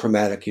 16-hole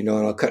chromatic, and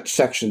I'll cut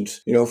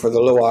sections. For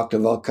the low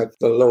octave, I'll cut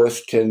the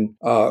lowest 10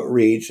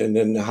 reeds, and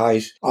then the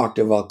high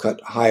octave, I'll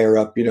cut higher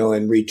up,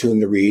 and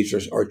retune the reeds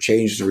or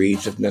change the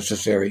reeds if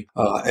necessary,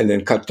 and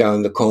then cut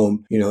down the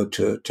comb,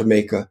 to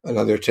make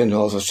another 10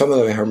 holes. So some of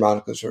the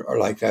harmonicas are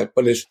like that,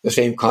 but it's the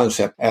same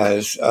concept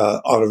as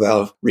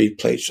auto-valve reed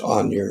plates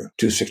on your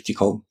 260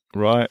 comb.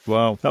 Right.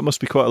 Wow. That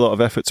must be quite a lot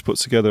of effort to put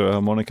together a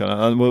harmonica.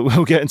 And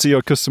we'll get into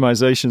your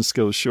customization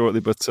skills shortly.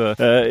 But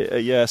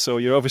so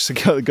you're obviously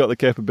got the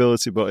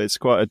capability, but it's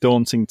quite a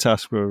daunting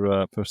task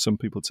for some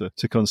people to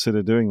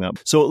consider doing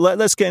that. So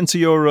let's get into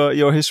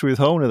your history with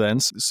Hohner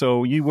then.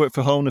 So you worked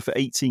for Hohner for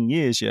 18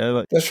 years,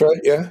 yeah? That's right,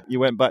 yeah. You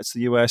went back to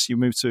the US, you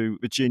moved to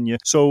Virginia.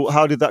 So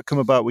how did that come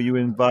about? Were you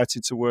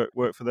invited to work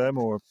for them,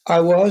 or? I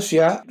was,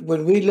 yeah.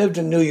 When we lived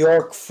in New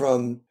York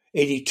from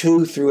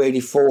 82 through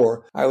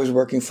 84, I was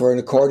working for an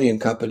accordion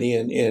company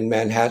in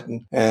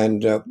Manhattan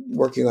and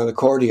working on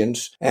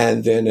accordions.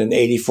 And then in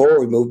 84,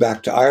 we moved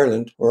back to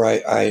Ireland, where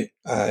I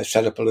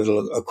set up a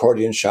little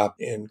accordion shop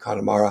in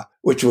Connemara,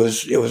 it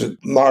was a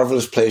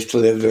marvelous place to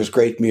live. There was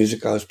great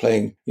music. I was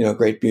playing,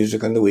 great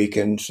music on the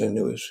weekends, and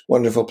it was a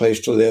wonderful place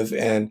to live.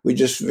 And we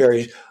just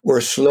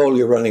were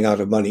slowly running out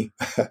of money.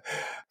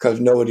 Because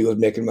nobody was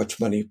making much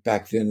money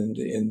back then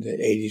in the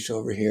 80s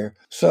over here.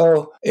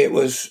 So it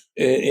was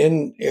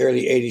in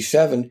early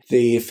 87,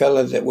 the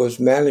fella that was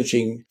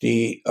managing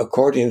the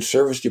accordion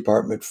service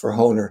department for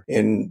Hohner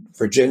in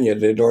Virginia,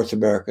 the North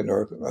American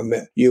or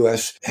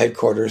U.S.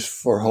 headquarters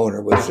for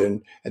Hohner was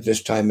at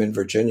this time in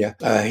Virginia.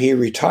 He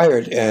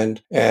retired,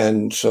 and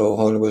so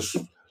Hohner was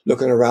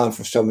looking around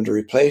for someone to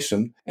replace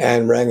him,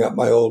 and rang up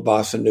my old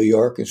boss in New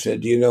York and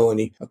said, "Do you know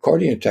any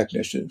accordion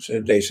technicians?"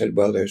 And they said,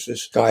 "Well, there's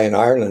this guy in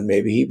Ireland.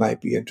 Maybe he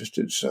might be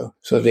interested." So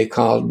they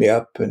called me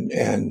up,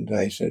 and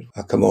I said,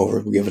 "I'll come over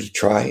and give it a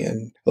try,"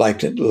 and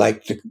liked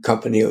the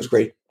company. It was a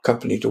great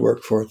company to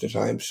work for at the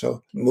time.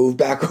 So moved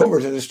back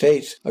over to the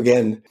States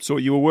again. So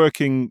you were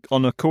working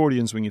on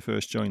accordions when you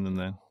first joined them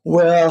then?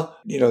 Well,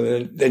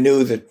 they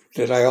knew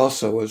that I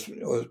also was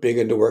big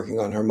into working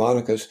on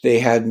harmonicas. They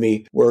had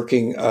me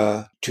working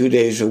 2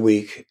 days a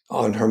week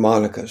on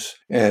harmonicas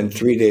and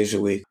 3 days a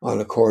week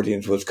on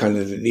accordions was kind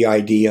of the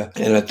idea.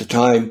 And at the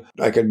time,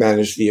 I could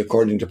manage the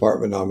accordion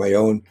department on my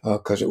own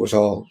because it was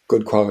all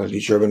good quality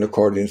German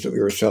accordions that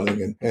we were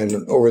selling. And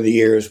over the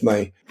years,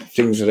 my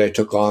things that I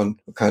took on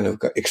kind of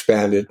got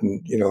expanded,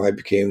 and I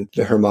became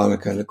the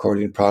harmonica and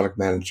accordion product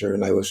manager,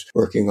 and I was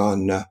working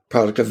on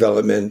product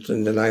development,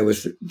 and then I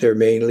was their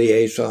main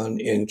liaison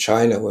in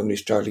China when we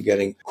started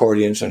getting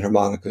accordions and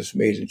harmonicas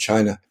made in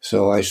China.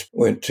 So I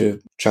went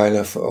to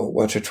China for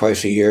once or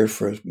twice a year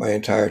for my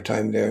entire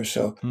time there.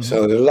 So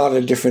so there's a lot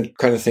of different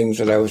kind of things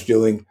that I was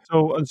doing.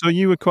 So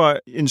you were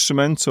quite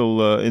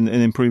instrumental in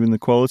improving the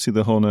quality of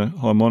the Hohner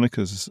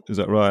harmonicas, is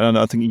that right? And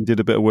I think you did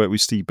a bit of work with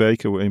Steve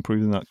Baker with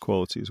improving that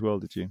quality as well,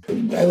 did you?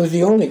 I was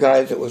the only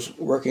guy that was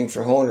working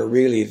for Hohner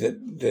really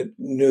that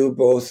knew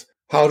both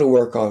how to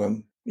work on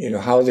them,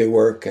 how they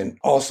work, and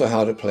also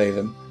how to play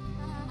them.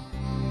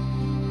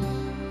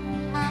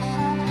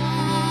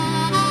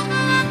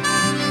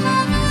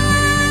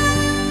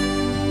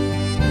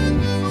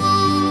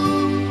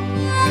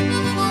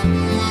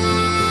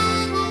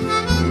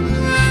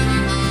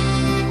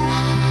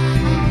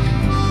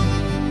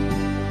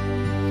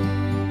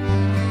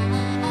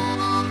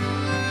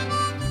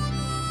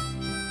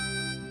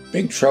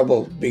 Big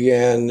trouble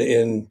began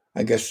in,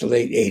 I guess, the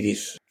late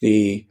 80s.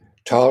 The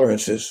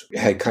tolerances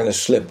had kind of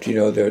slipped,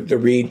 the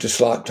reed to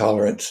slot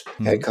tolerance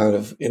had kind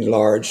of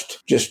enlarged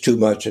just too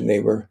much, and they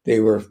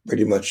were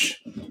pretty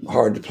much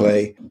hard to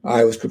play.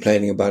 I was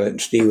complaining about it, and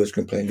Steve was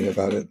complaining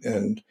about it,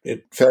 and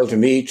it fell to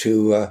me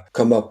to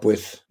come up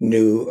with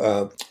new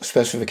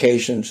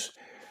specifications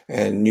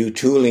and new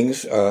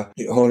toolings.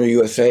 Hohner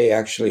USA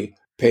actually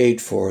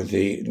paid for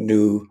the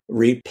new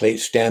reed plate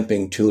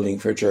stamping tooling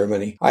for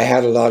Germany. I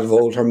had a lot of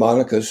old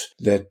harmonicas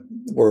that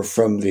were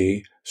from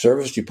the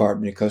service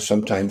department because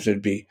sometimes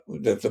it'd be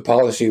the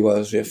policy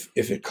was if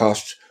it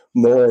cost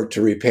more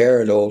to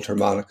repair an old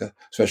harmonica,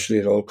 especially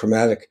an old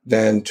chromatic,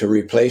 than to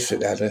replace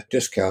it at a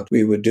discount,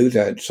 we would do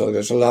that. So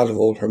there's a lot of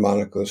old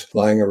harmonicas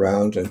lying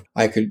around, and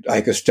I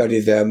could study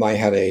them. I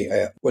had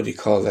a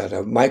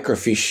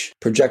microfiche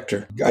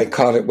projector. I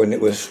caught it when it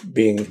was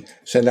being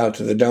sent out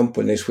to the dump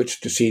when they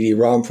switched to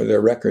CD-ROM for their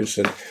records,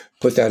 and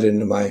put that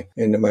into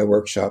my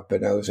workshop,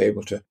 and I was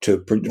able to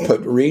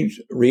put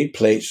reed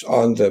plates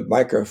on the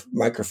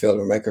microfilm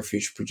or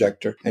microfiche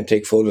projector and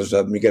take photos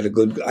of them. You get a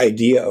good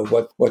idea of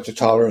what the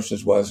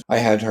tolerances was. I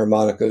had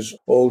harmonicas,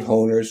 old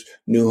Hohners,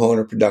 new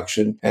Hohner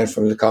production, and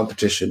from the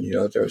competition.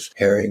 There was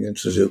Herring and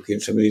Suzuki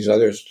and some of these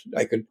others.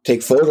 I could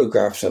take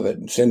photographs of it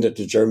and send it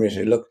to Germany and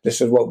say, "Look,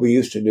 this is what we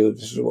used to do.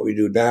 This is what we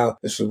do now.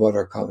 This is what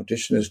our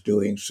competition is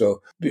doing."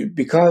 So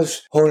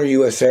because Hohner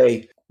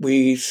USA,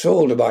 we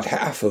sold about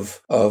half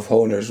of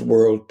Hohner's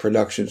world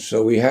production,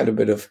 so we had a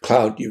bit of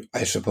clout,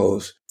 I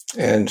suppose.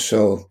 And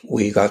so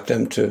we got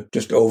them to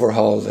just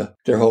overhaul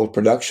their whole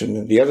production.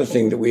 And the other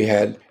thing that we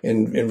had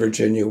in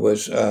Virginia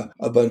was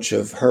a bunch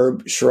of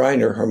Herb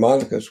Schreiner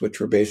harmonicas, which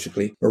were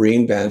basically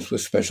marine bands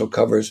with special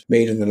covers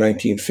made in the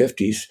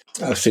 1950s,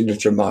 a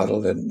signature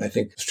model. And I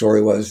think the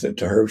story was that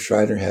Herb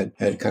Schreiner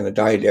had kind of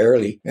died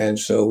early. And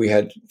so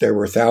there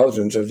were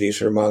thousands of these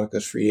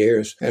harmonicas for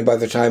years. And by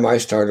the time I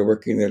started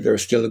working there were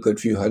still a good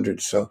few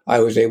hundred. So I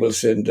was able to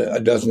send a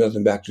dozen of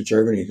them back to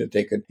Germany that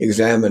they could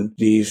examine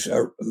these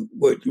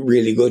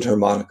really good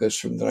harmonicas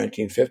from the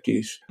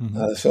 1950s.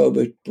 Mm-hmm. So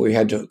we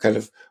had to kind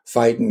of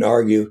fight and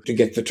argue to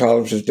get the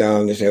tolerances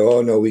down. They say,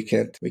 oh no, we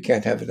can't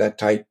have it that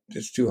tight.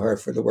 It's too hard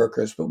for the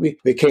workers. But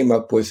we came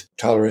up with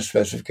tolerance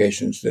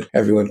specifications that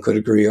everyone could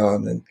agree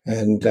on,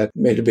 and that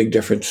made a big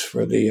difference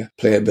for the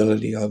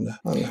playability on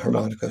the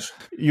harmonicas.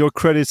 You're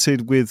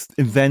credited with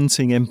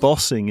inventing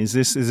embossing. Is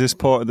this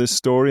part of this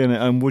story?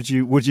 And would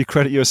you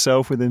credit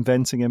yourself with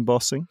inventing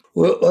embossing?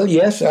 Well,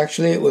 yes,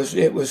 actually, it was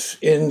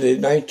in the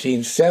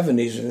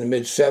 1970s, in the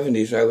mid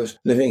 70s. I was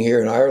living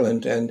here in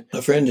Ireland, and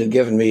a friend had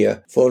given me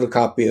a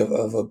photocopy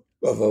of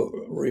a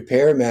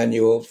repair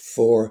manual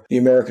for the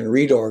American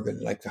reed organ,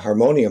 like the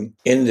harmonium.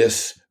 In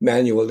this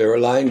manual, there were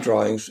line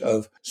drawings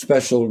of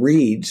special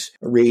reeds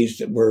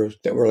that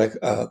were like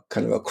a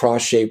kind of a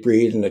cross-shaped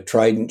reed and a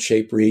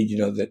trident-shaped reed,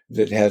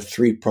 that has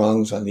three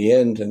prongs on the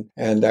end.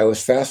 And I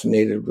was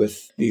fascinated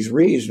with these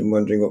reeds and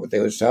wondering what they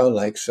would sound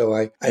like. So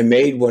I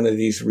made one of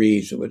these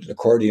reeds. It was an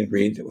accordion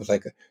reed that was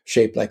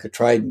shaped like a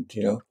trident,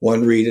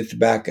 one reed at the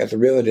back at the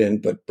rivet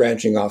end, but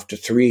branching off to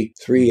three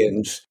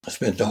ends. I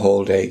spent the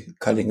whole day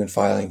cutting and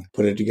filing,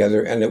 put it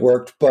together, and it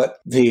worked. But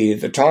the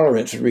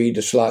tolerance reed,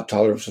 the slot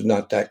tolerance was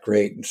not that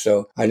great. And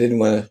so I didn't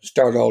want to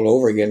start all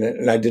over again.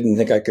 And I didn't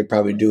think I could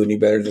probably do any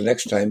better the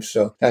next time.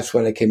 So that's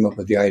when I came up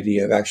with the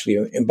idea of actually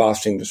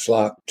embossing the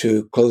slot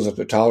to close up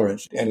the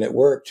tolerance. And it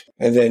worked.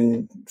 And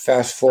then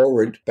fast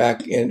forward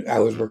I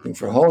was working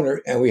for Hohner,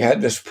 and we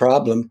had this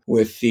problem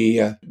with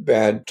the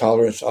bad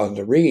tolerance on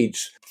the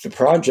reeds. The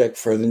project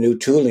for the new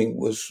tooling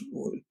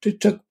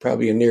it took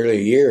probably nearly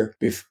a year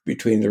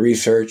between the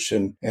research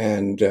and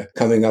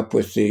coming up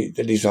with the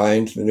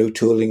designs, the new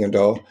tooling and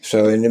all.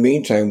 So in the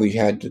meantime, we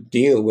had to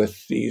deal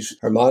with these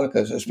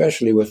harmonicas,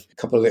 especially with a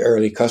couple of the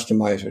early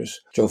customizers.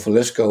 Joe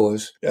Falisco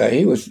was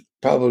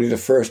probably the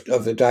first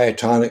of the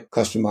diatonic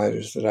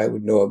customizers that I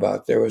would know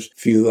about. There was a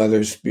few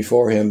others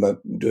before him,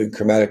 but doing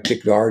chromatic.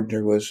 Dick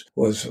Gardner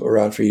was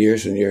around for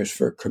years and years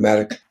for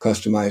chromatic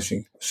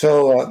customizing.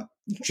 So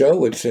Joe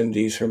would send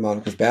these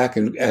harmonicas back,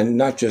 and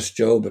not just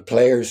Joe, but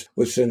players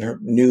would send her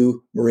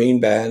new marine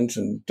bands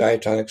and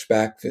diatonics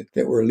back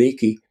that were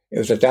leaky. It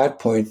was at that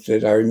point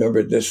that I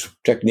remembered this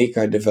technique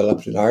I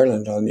developed in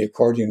Ireland on the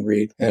accordion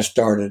reed and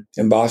started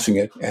embossing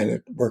it, and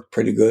it worked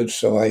pretty good.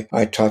 So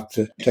I taught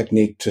the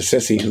technique to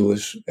Sissy, who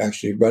was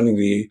actually running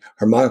the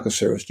harmonica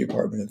service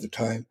department at the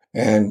time.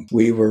 And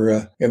we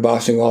were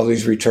embossing all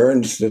these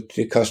returns that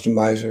the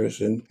customizers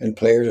and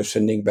players are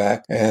sending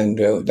back. And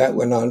that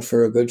went on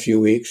for a good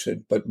few weeks,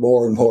 but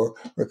more and more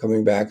were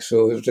coming back.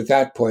 So it was at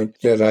that point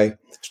that I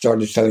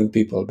started telling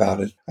people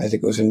about it. I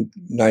think it was in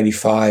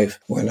 95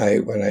 when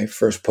I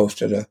first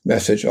posted a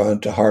message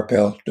onto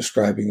Harpel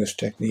describing this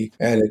technique.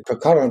 And it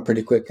caught on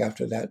pretty quick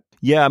after that.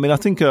 Yeah, I mean, I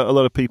think a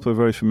lot of people are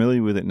very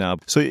familiar with it now.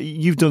 So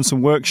you've done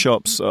some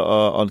workshops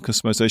on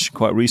customization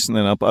quite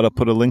recently, and I'll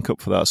put a link up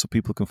for that so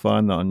people can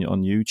find that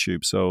on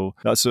YouTube. So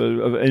that's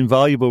an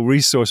invaluable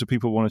resource if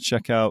people want to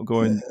check out,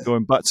 going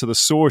back to the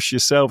source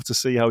yourself to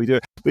see how you do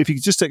it. But if you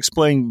could just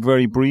explain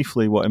very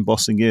briefly what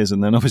embossing is,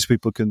 and then obviously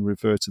people can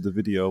refer to the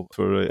video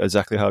for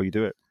exactly how you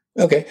do it.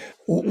 Okay.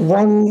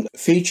 One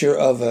feature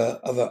of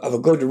a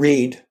good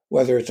reed,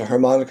 whether it's a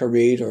harmonica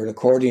reed or an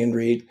accordion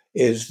reed,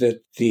 is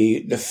that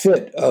the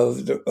fit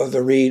of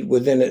the reed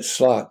within its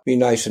slot be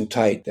nice and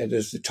tight. That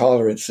is, the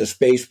tolerance, the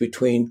space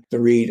between the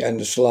reed and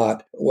the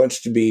slot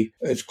wants to be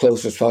as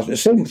close as possible. The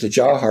same with the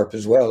jaw harp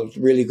as well.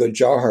 Really good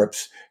jaw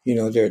harps, they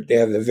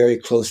have a very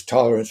close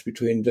tolerance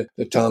between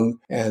the tongue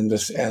and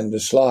the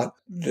slot.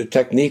 The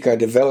technique I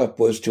developed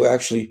was to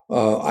actually,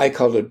 I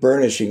called it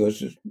burnishing, was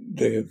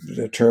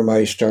the term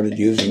I started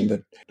using,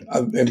 but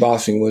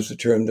embossing was the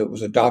term that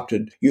was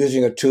adopted,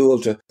 using a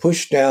tool to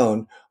push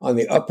down on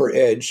the upper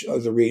edge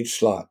of the reed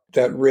slot.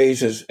 That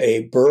raises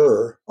a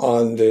burr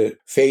on the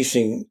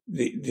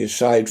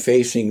side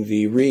facing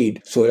the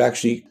reed. So it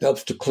actually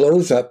helps to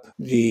close up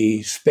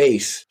the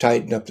space,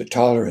 tighten up the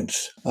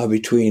tolerance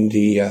between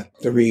the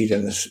reed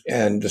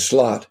and the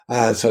slot.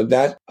 So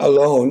that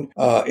alone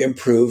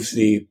improves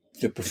the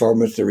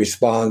performance, the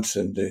response,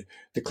 and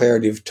the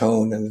clarity of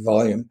tone and the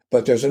volume.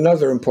 But there's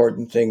another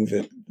important thing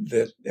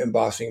that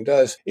embossing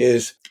does,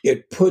 is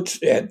it puts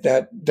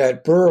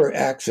that burr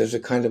acts as a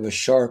kind of a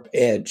sharp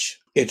edge.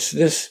 It's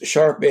this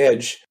sharp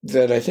edge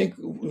that I think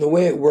the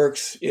way it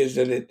works is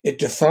that it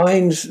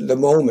defines the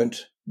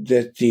moment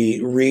that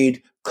the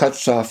reed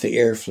cuts off the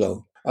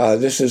airflow.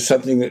 This is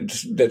something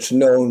that's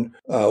known,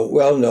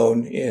 well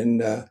known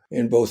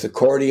in both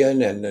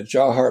accordion and the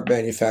jaw harp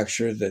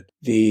manufacture, that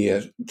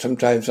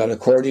sometimes on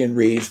accordion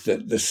reeds,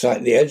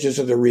 the edges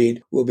of the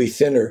reed will be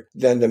thinner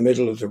than the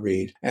middle of the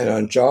reed. And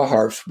on jaw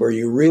harps, where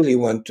you really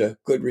want a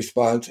good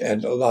response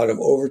and a lot of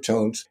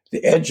overtones,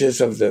 the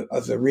edges of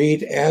the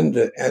reed and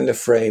the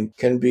frame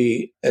can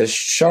be as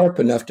sharp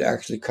enough to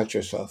actually cut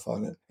yourself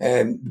on it.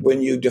 And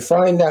when you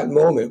define that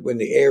moment, when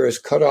the air is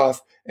cut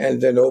off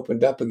and then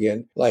opened up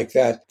again like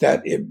that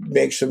it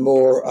makes a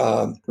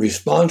more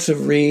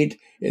responsive reed,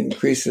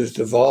 increases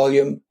the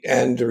volume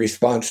and the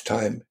response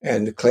time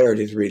and the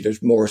clarity of the reed.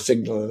 There's more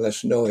signal and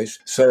less noise.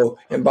 So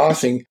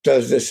embossing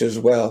does this as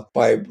well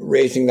by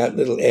raising that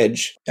little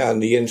edge on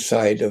the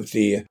inside of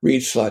the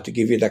reed slot to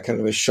give you that kind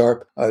of a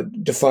sharp,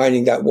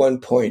 defining that one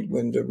point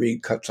when the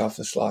reed cuts off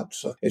the slot.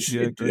 So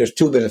there's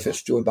two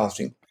benefits to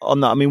embossing. On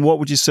that, I mean, what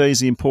would you say is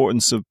the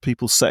importance of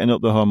people setting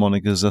up the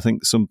harmonicas? I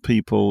think some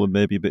people are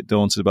maybe a bit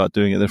daunted about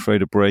doing it. They're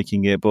afraid of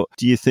breaking it. But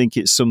do you think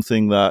it's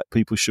something that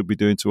people should be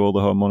doing to all the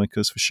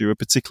harmonicas for sure,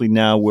 particularly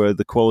now where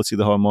the quality of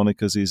the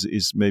harmonicas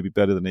is maybe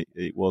better than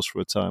it was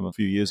for a time a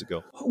few years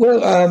ago?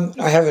 Well,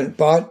 I haven't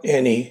bought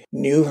any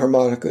new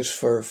harmonicas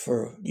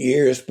for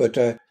years, but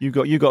you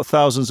got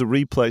thousands of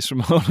replays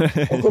from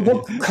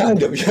well,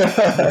 kind of,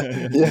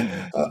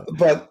 yeah.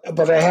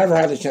 But I have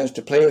had a chance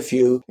to play a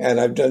few, and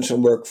I've done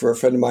some work for a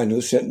friend of mine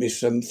who sent me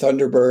some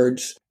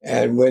Thunderbirds.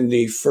 And when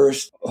the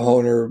first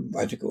Hohner,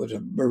 I think it was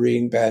a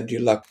Marine Band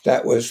Deluxe,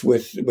 that was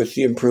with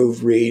the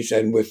improved reeds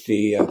and with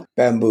the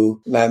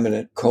bamboo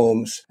laminate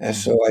combs. And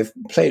so I've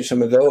played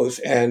some of those,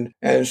 and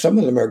some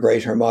of them are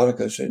great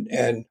harmonicas,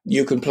 and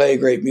you can play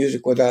great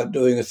music without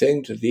doing a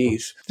thing to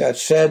these. That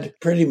said,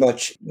 pretty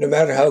much no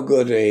matter how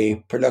good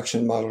a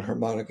production model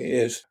harmonica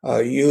is,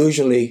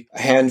 usually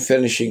hand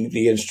finishing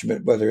the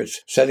instrument, whether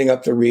it's setting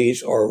up the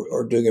reeds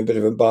or doing a bit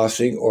of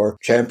embossing or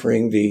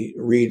chamfering the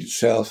reed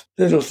itself,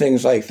 little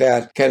things like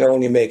that can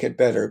only make it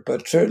better.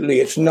 But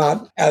certainly it's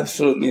not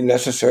absolutely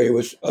necessary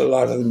with a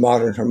lot of the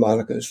modern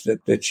harmonicas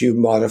that you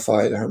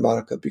modify the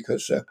harmonica,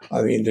 because,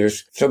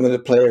 there's some of the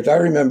players. I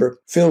remember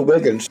Phil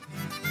Wiggins.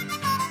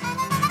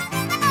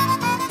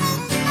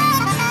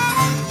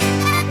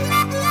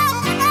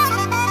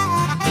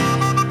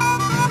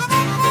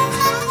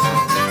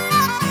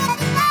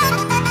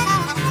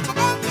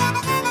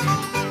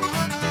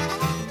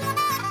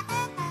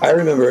 I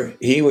remember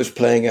he was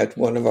playing at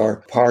one of our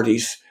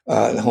parties,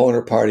 the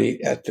Hohner party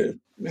at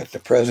the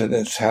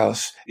president's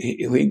house.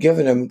 We'd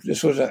given him,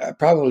 this was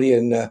probably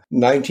in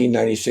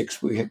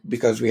 1996,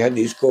 because we had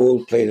these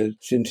gold-plated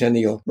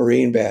Centennial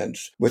Marine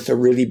bands with the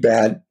really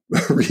bad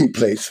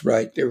replays,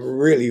 right? They were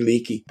really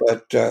leaky.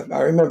 But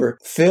I remember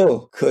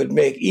Phil could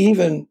make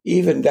even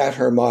that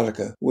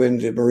harmonica, when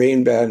the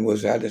Marine band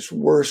was at its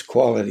worst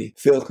quality,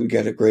 Phil could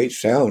get a great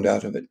sound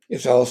out of it.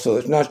 It's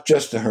not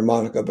just the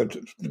harmonica, but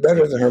the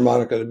better the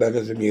harmonica, the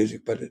better the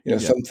music. But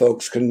some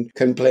folks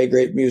can play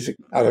great music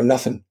out of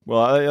nothing.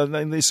 Well,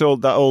 it's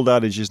that old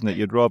adage, isn't it?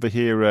 You'd rather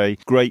hear a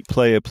great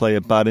player play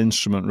a bad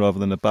instrument rather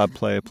than a bad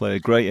player play a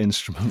great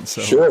instrument.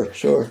 So.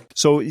 Sure.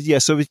 So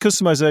with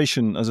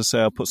customization, as I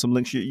say, I'll put some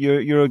links.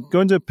 You're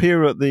going to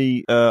appear at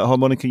the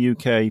Harmonica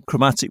UK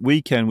Chromatic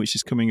Weekend, which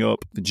is coming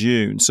up in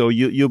June. So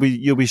you'll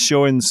be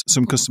showing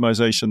some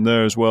customization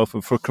there as well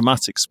for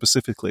chromatics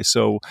specifically.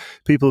 So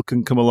people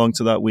can come along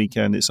to that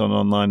weekend. It's an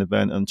online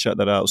event, and check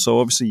that out. So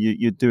obviously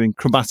you're doing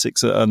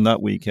chromatics on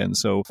that weekend.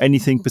 So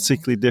anything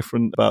particularly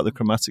different about the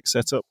chromatic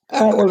setup?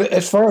 Well,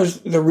 as far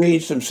as the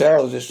reeds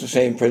themselves, it's the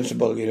same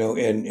principle,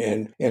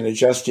 in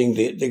adjusting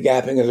the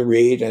gapping of the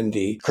reed and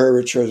the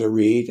curvature of the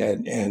reed,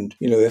 and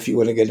if you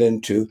want to get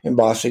into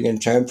embossing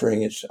and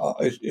chamfering,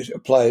 it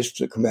applies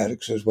to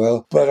chromatics as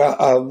well.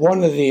 But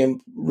one of the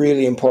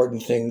really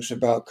important things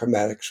about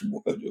chromatics,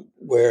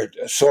 where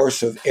a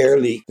source of air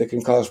leak that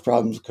can cause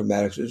problems with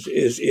chromatics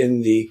is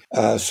in the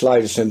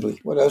slide assembly.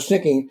 What I was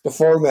thinking, the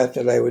format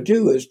that I would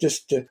do is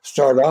just to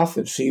start off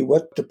and see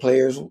what the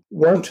players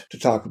want to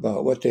talk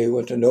about, what they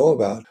want to know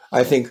about.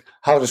 I think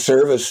how to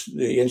service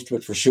the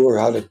instrument for sure,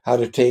 how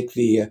to take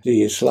the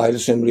slide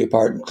assembly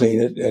apart and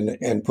clean it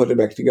and put it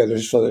back together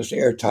so that it's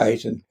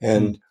airtight.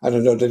 And I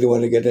don't know, do they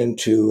want to get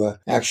into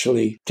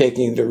actually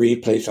taking the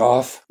reed plates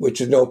off,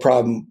 which is no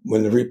problem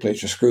when the reed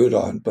plates are screwed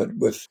on, but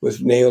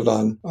with nailed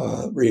on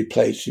reed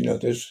plates,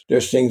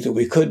 there's things that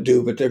we could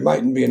do, but there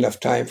mightn't be enough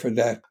time for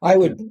that. I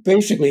would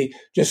basically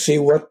just see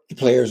what the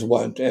players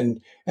want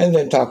and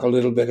then talk a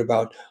little bit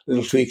about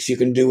little tweaks you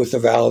can do with the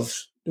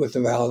valves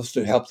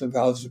to help the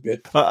valves a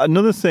bit.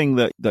 Another thing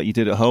that you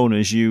did at Hohner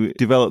is you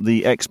developed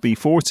the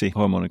XB40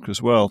 harmonica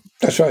as well.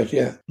 That's right,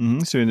 yeah.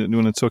 Mm-hmm. So you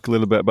want to talk a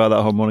little bit about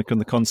that harmonica and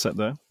the concept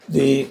there?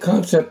 The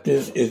concept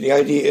is the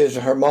idea is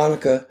a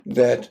harmonica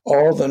that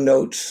all the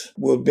notes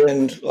will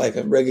bend like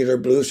a regular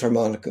blues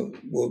harmonica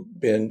will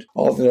bend.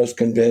 All the notes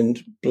can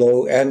bend,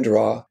 blow and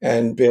draw,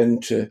 and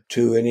bend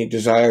to any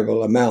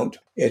desirable amount.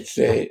 It's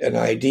an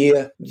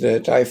idea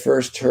that I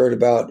first heard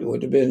about. It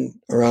would have been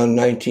around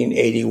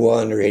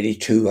 1981 or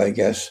 82, I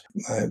guess.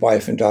 My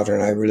wife and daughter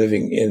and I were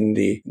living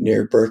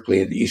near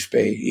Berkeley, the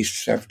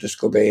East San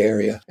Francisco Bay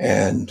Area.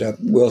 And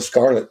Will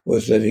Scarlett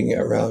was living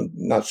around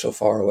not so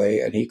far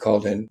away. And he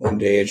called in one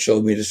day and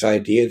showed me this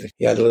idea that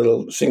he had a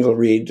little single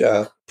reed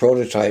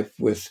prototype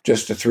with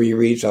just the 3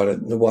 reeds on it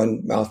and the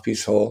one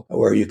mouthpiece hole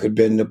where you could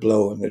bend the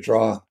blow and the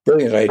draw.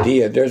 Brilliant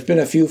idea. There's been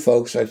a few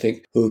folks, I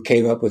think, who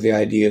came up with the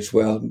idea as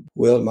well.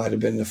 Will might have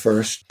been the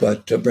first,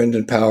 but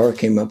Brendan Power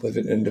came up with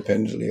it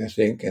independently, I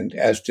think, and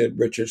as did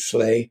Richard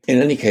Slay.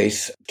 In any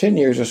case, 10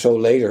 years or so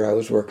later, I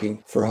was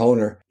working for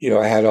Hohner.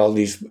 I had all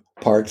these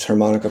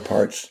harmonica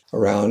parts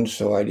around,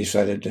 so I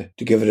decided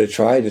to give it a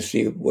try to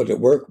see would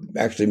it work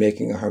actually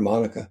making a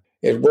harmonica.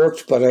 It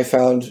worked, but I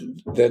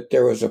found that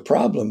there was a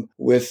problem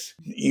with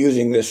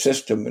using this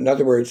system. In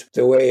other words,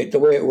 the way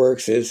it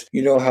works is,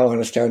 how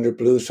on a standard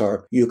blues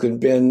harp, you can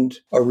bend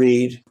a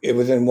reed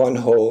within one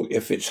hole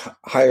if it's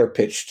higher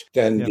pitched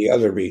than the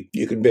other reed.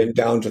 You can bend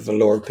down to the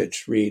lower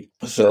pitched reed.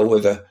 So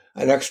with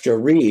an extra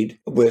reed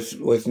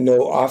with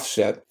no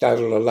offset,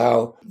 that'll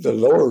allow the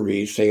lower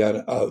reed, say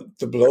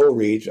the blow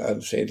reed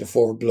on, say, the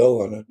 4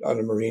 blow on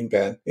a marine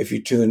band. If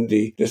you tune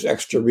this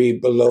extra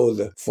reed below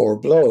the 4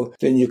 blow,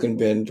 then you can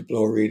bend the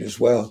blow reed as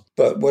well.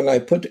 But when I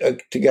put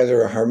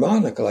together a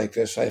harmonica like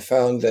this, I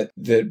found that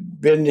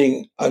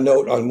bending a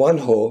note on one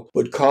hole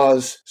would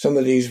cause some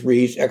of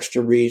these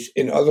extra reeds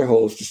in other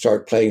holes to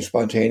start playing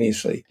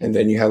spontaneously. And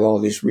then you have all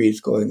these reeds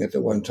going at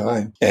the one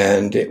time.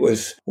 And it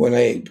was when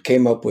I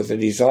came up with a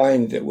design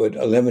that would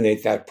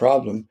eliminate that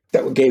problem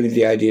that gave me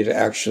the idea to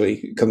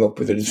actually come up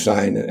with a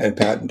design and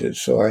patent it.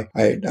 So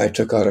I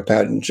took out a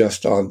patent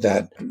just on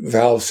that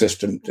valve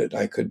system that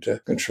I could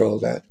control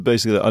that.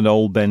 Basically, an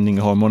old bending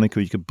harmonica,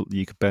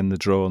 you could bend the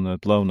draw on the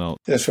blow note.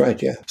 That's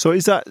right, yeah. So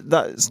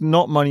that's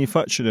not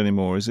manufactured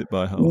anymore, is it,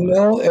 by Hohner?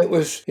 No, it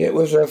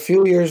was a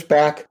few years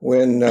back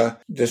when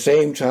the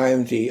same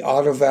time the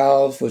auto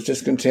valve was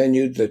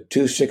discontinued, the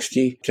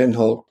 260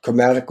 10-hole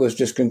chromatic was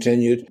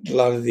discontinued, a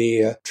lot of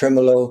the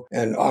tremolo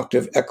and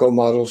octave echo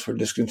models were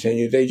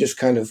discontinued. They just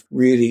kind of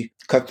really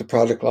cut the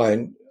product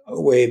line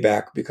way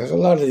back because a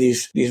lot of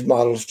these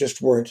models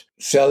just weren't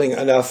selling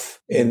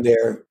enough in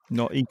their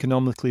not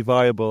economically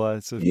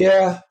viable.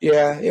 Yeah.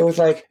 It was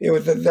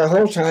the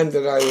whole time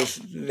that I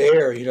was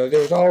there, there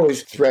was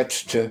always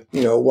threats to,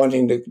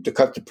 wanting to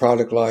cut the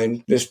product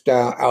line, this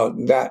out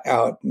and that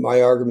out.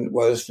 My argument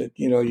was that,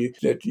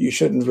 that you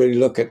shouldn't really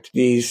look at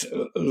these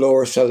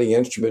lower selling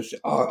instruments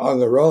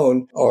on their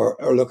own or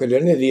look at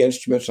any of the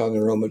instruments on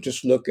their own, but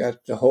just look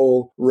at the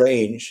whole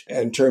range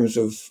in terms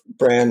of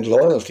brand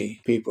loyalty.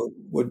 People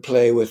would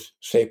play a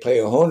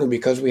Hohner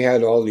because we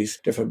had all these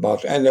different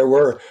models. And there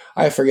were,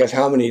 I forget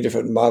how many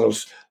different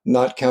models,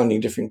 not counting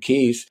different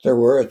keys. There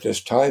were at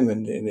this time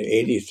in the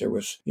 80s, there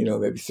was,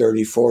 maybe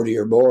 30, 40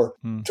 or more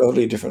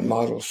totally different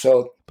models.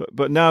 So,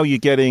 But now you're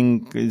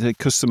getting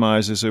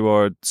customizers who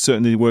are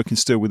certainly working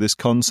still with this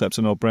concept.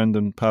 I know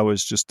Brendan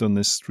Power's just done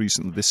this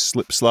recently, this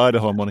slip slider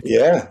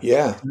harmonica.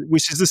 Yeah.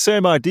 Which is the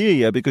same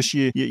idea, because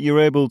you're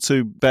able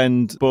to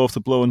bend both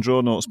the blow and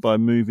draw notes by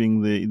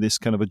moving this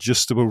kind of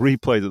adjustable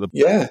replay to the...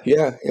 Yeah.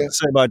 The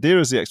same idea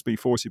as the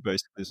XB40,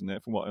 basically, isn't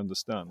it, from what I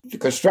understand? The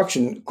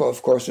construction,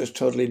 of course, is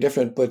totally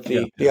different, but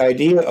the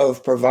idea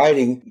of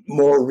providing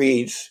more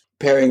reeds,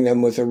 pairing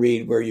them with a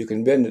reed where you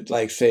can bend it,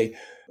 like say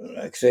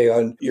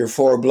on your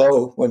 4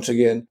 blow, once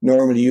again,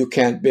 normally you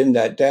can't bend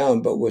that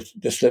down, but with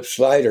the slip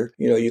slider,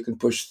 you can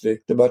push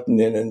the button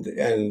in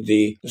and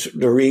the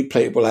reed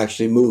plate will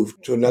actually move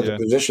to another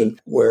position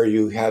where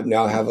you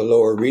now have a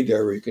lower reed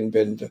there where you can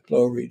bend the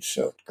blow reed.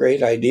 So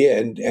great idea.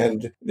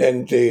 And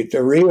then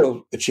the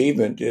real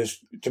achievement is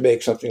to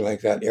make something like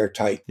that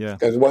airtight. Yeah.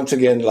 Because once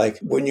again, like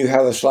when you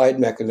have a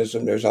slide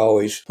mechanism, there's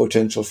always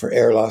potential for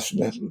air loss,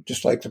 and that's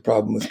just like the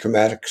problem with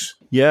chromatics.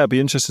 Yeah, it'd be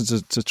interesting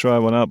to try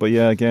one out. But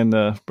again,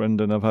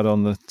 Brendan, I've had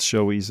on the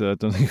show, he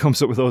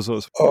comes up with all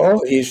sorts.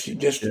 Oh, he's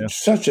just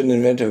such an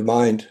inventive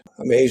mind.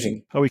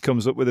 Amazing. How he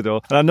comes up with it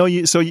all. And I know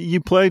you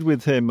played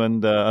with him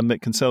and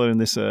Mick Kinsella in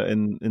this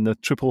in the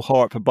triple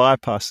harp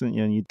bypass, didn't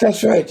you?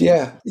 That's right.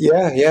 Yeah.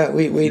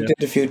 We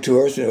did a few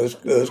tours and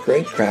it was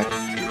great crack.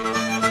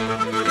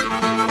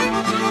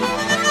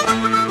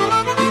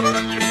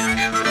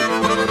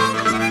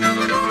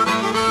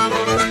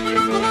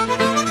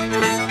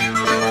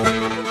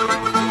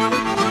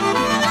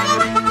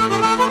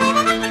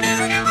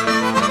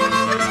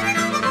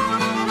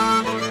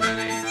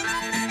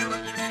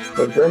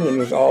 But Brendan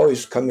was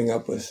always coming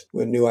up with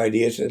new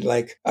ideas. And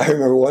like, I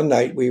remember one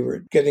night we were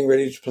getting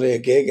ready to play a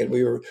gig and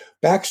we were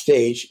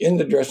backstage in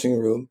the dressing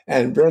room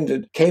and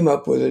Brendan came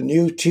up with a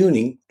new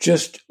tuning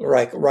just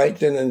like right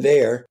then and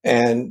there.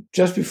 And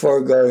just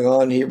before going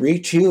on, he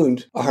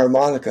retuned a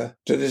harmonica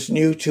to this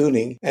new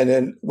tuning and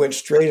then went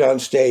straight on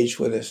stage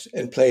with us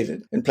and played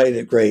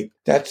it great.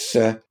 That's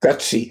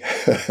gutsy.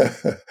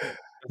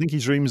 I think he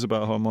dreams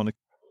about harmonica.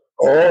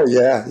 Oh,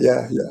 yeah.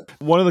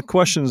 One of the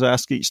questions I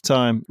ask each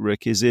time,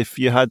 Rick, is if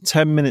you had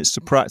 10 minutes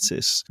to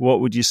practice, what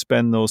would you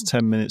spend those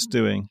 10 minutes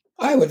doing?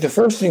 The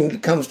first thing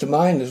that comes to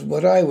mind is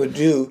what I would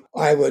do.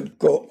 I would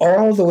go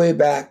all the way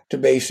back to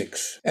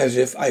basics, as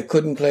if I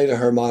couldn't play the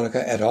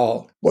harmonica at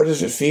all. What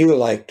does it feel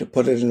like to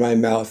put it in my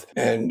mouth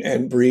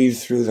and breathe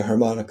through the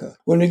harmonica?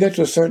 When we get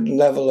to a certain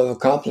level of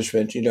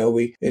accomplishment,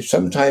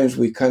 sometimes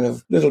we kind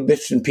of little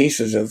bits and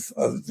pieces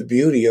of the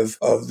beauty of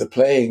the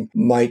playing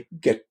might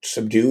get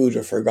subdued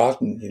or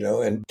forgotten,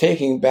 and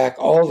taking back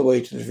all the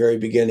way to the very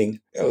beginning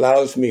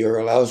allows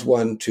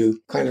one to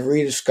kind of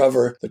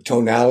rediscover the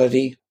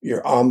tonality,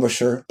 your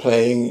embouchure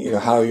playing,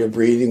 how you're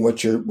breathing,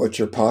 what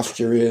your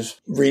posture is,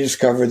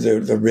 rediscover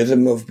the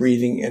rhythm of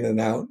breathing in and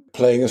out,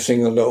 playing a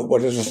single note.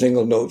 What does a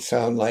single note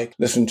sound like?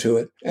 Listen to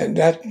it. And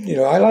that,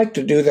 I like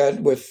to do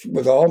that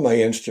with all my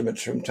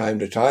instruments from time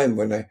to time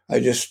when I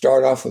just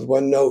start off with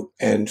one note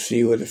and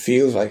see what it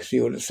feels like, see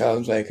what it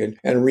sounds like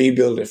and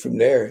rebuild it from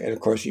there. And of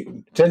course,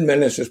 10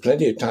 minutes is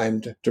plenty of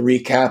time to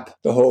recap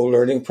the whole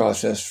learning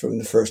process from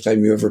the first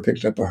time you ever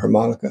picked up a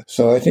harmonica.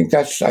 So I think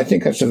that's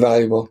a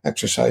valuable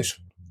exercise.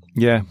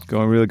 Yeah,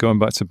 going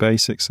back to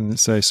basics and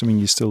say something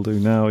you still do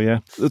now. Yeah,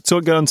 let's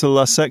get on to the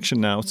last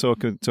section now.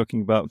 Talking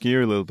about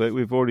gear a little bit.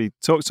 We've already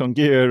talked on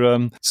gear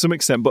to some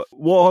extent, but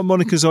what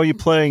harmonicas are you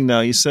playing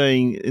now? You're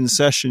saying in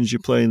sessions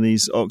you're playing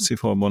these octave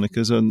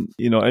harmonicas, and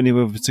any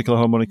other particular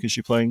harmonicas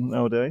you're playing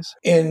nowadays?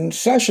 In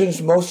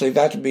sessions, mostly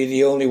that would be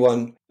the only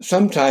one.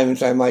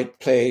 Sometimes I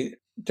might play.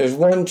 There's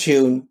one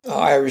tune,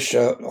 Irish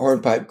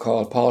hornpipe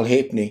called Paul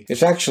Halfpenny.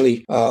 It's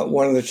actually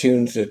one of the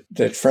tunes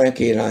that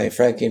Frankie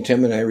and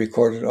Tim and I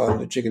recorded on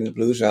the Chicken and the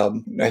Blues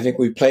album. I think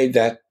we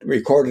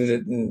recorded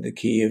it in the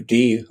key of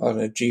D on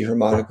a G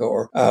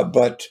harmonica,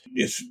 but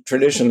it's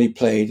traditionally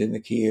played in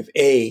the key of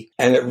A,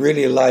 and it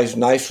really lies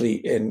nicely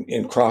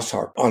in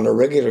crossharp on a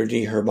regular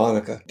D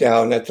harmonica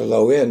down at the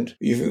low end.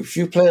 If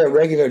you play a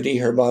regular D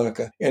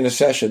harmonica in a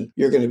session,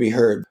 you're going to be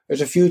heard.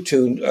 There's a few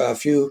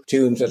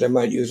tunes that I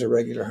might use a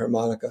regular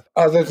harmonica.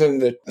 Other than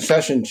the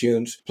session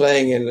tunes,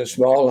 playing in a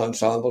small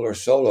ensemble or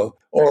solo,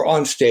 or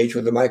on stage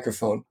with a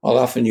microphone, I'll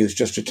often use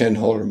just a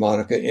 10-hole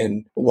harmonica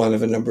in one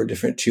of a number of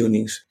different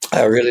tunings.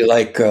 I really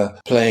like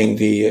playing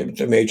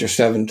the major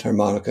 7th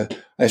harmonica.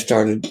 I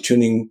started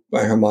tuning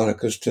my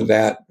harmonicas to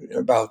that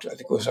about, I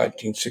think it was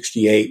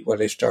 1968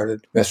 when I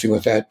started messing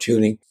with that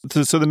tuning.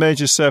 So the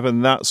major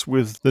 7, that's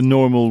with the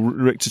normal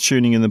Richter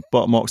tuning in the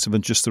bottom octave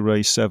and just the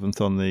raised 7th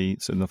on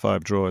the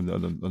 5 draw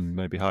and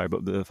maybe higher,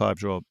 but the 5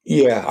 draw.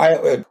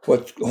 Yeah,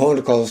 what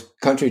Honda calls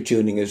country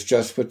tuning is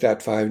just with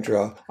that 5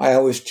 draw. I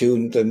always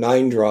tune the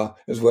 9 draw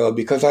as well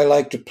because I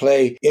like to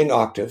play in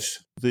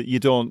octaves. You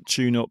don't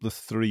tune up the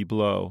 3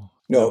 blow?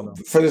 No,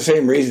 for the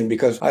same reason,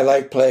 because I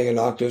like playing in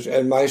octaves,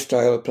 and my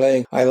style of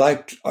playing, I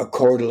like a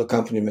chordal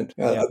accompaniment,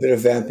 a bit of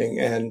vamping,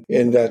 and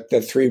in that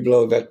 3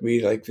 blow, that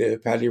we like the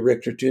Paddy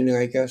Richter tuning,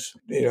 I guess.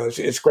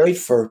 It's great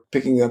for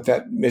picking up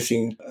that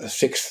missing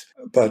 6th,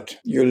 but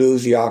you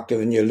lose the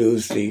octave and you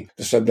lose the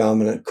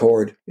subdominant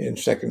chord in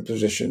second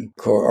position,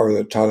 or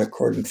the tonic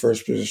chord in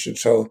first position.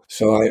 So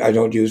I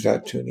don't use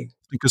that tuning.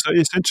 Because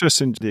it's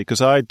interesting,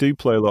 because I do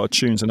play a lot of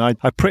tunes, and I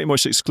pretty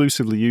much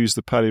exclusively use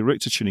the Paddy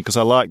Richter tuning because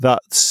I like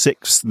that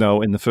 6th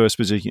note in the first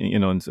position,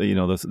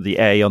 the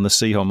A on the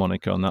C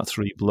harmonica on that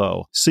 3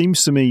 blow.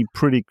 Seems to me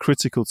pretty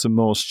critical to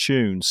most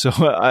tunes. So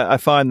I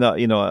find that,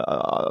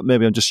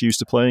 maybe I'm just used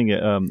to playing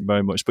it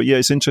very much. But yeah,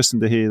 it's interesting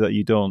to hear that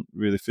you don't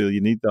really feel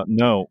you need that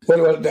note.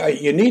 Well,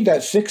 you need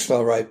that 6th,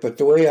 all right, but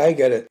the way I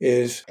get it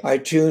is I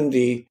tune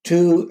the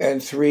 2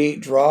 and 3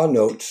 draw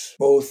notes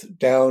both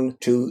down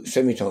to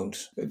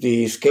semitones.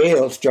 The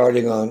scale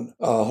starting on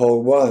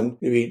hole 1 would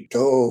be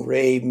do,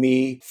 re,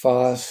 mi,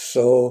 fa,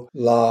 sol,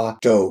 la,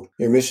 do.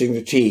 You're missing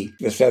the T,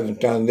 the 7th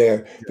down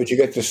there, but you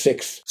get the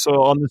 6th. So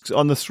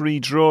on the 3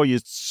 draw,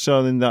 you're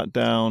shutting that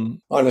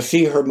down. On a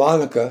C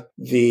harmonica,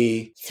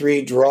 the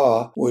 3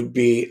 draw would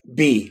be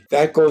B.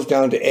 That goes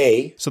down to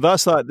A. So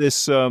that's like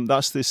this.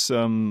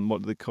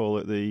 What do they call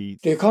it?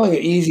 They're calling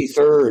it easy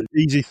third.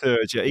 Easy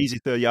third, yeah, easy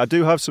third. Yeah, I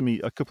do have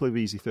a couple of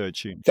easy third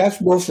tunes. That's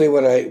mostly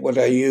what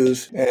I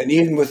use, and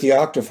even with the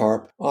octave harp.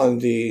 On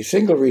the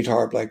single reed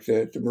harp, like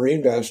the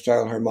marine band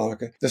style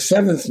harmonica, the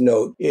 7th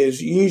note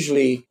is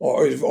usually,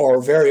 or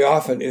very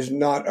often, is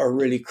not a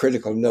really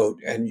critical note,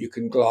 and you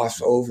can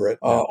gloss over it.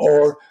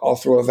 Or I'll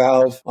throw a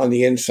valve on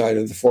the inside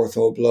of the 4th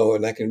hole blow,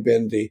 and I can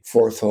bend the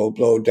 4th hole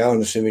blow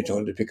down a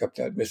semitone to pick up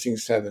that missing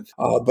 7th.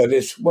 But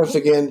it's, once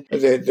again,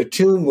 the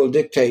tune will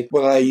dictate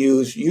what I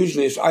use.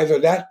 Usually it's either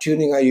that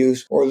tuning I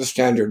use or the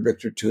standard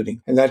Richter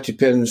tuning, and that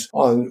depends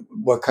on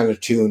what kind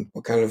of tune,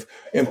 what kind of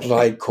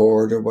implied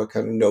chord, or what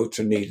kind of note notes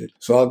are needed.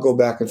 So I'll go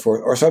back and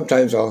forth, or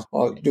sometimes I'll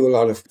do a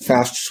lot of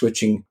fast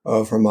switching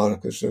of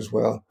harmonicas as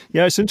well.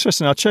 Yeah, it's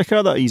interesting. I'll check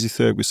out that Easy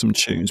Third with some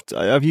tunes.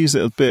 I've used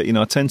it a bit,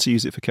 I tend to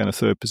use it for kind of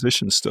third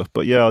position stuff,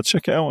 but yeah, I'll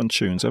check it out on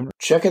tunes.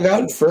 Check it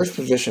out in first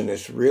position.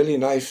 It's really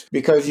nice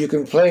because you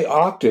can play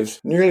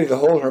octaves. Nearly the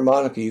whole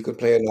harmonica you can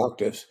play in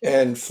octaves.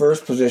 And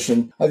first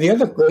position. The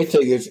other great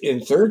thing is in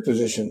third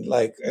position,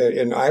 like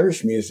in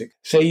Irish music.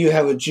 Say you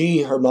have a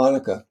G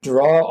harmonica.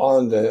 Draw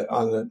on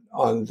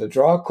the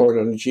draw chord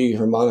on the G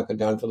harmonica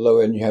down to the low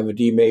end. You have a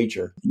D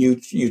major. You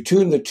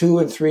tune the 2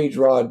 and 3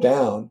 draw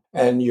down,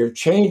 and you're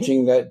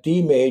changing that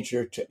D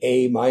major to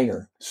A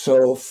minor.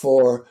 So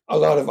for a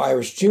lot of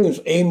Irish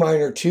tunes, A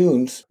minor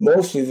tunes,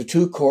 mostly the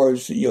 2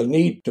 chords that you'll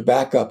need to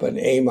back up an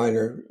A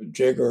minor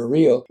jig or a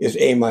reel is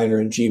A minor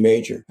and G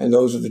major. And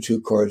those are the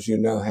 2 chords you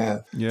now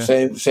have. Yeah.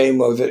 Same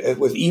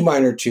with E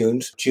minor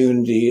tunes,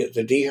 tune the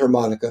D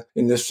harmonica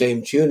in the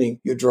same tuning.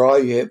 You draw,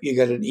 you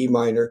get an E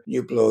minor,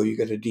 you blow, you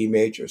get a D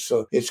major.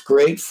 So it's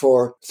great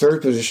for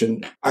third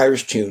position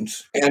Irish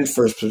tunes and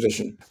first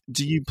position.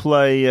 Do you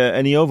play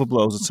any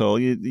overblows at all?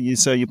 You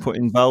say you're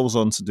putting valves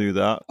on to do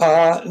that.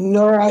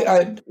 No,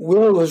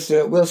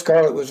 Will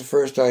Scarlett was the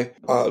first I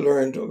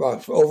learned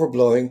about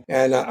overblowing,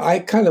 and I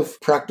kind of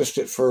practiced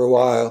it for a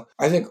while.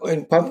 I think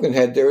in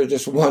Pumpkinhead there was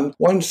just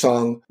one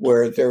song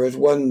where there was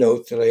one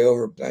note that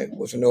I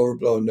was an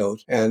overblown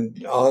note,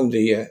 and on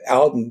the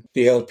album,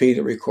 the LP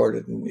that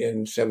recorded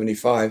in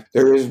 75,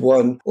 there is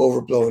one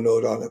overblown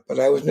note on it, but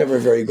I was never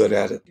very good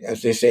at it.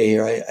 As they say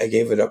here, I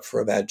gave it up for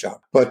a bad job.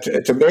 But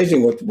it's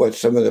amazing what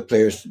some of the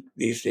players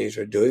these days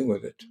are doing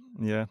with it.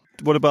 Yeah.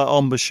 What about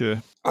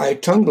embouchure? I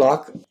tongue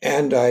block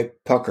and I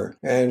pucker.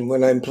 And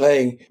when I'm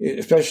playing,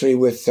 especially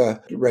with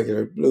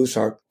regular blues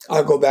harp,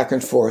 I'll go back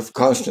and forth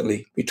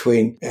constantly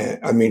between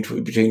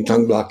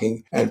tongue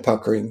blocking and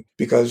puckering,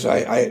 because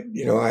I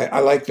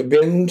like the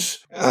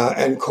bends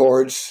and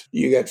chords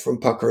you get from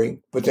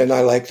puckering, but then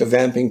I like the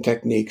vamping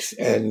techniques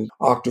and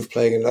octave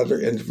playing and other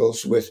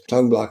intervals with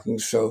tongue blocking.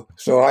 So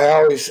I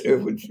always,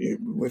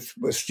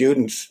 with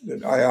students,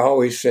 I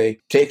always say,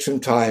 take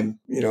some time.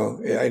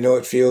 I know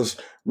it feels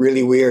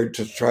really weird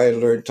to try to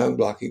learn tongue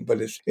blocking,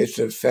 but it's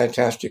a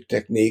fantastic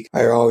technique.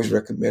 I always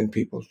recommend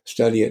people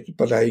study it,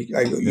 but I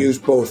use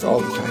both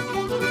all the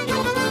time.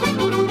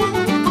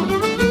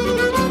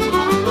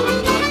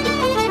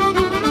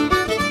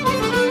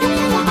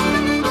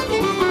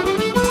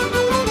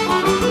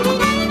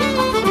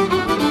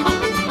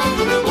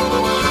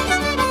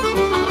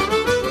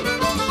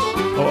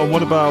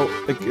 What about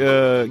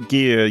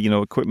gear,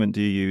 equipment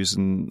do you use,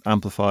 and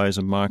amplifiers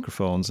and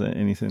microphones,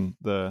 anything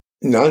there?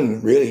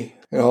 None, really.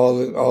 And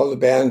all the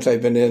bands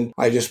I've been in,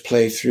 I just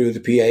play through the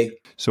PA.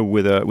 So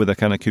with a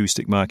kind of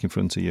acoustic mic in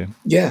front of you?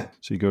 Yeah.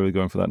 So you're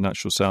going for that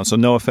natural sound. So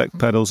no effect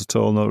pedals at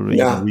all, no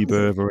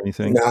reverb or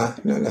anything? No,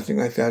 nothing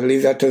like that. I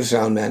leave that to the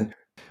sound man.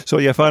 So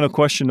yeah, final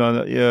question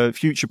on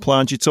future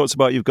plans. You talked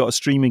about you've got a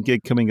streaming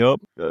gig coming up.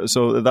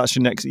 So that's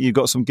your next. You've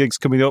got some gigs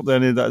coming up.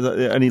 Then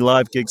any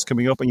live gigs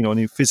coming up?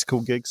 Any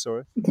physical gigs?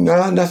 Sorry.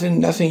 No,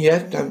 nothing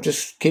yet. I'm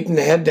just keeping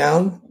the head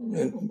down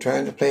and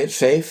trying to play it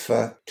safe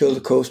till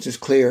the coast is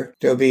clear.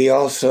 There'll be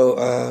also,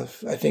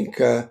 I think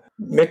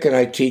Mick and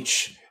I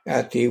teach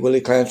at the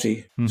Willie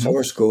Clancy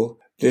Summer School.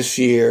 This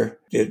year,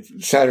 the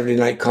Saturday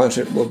night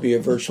concert will be a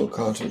virtual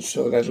concert,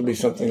 so that'll be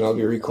something I'll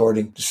be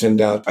recording to send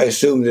out. I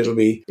assume it'll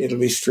be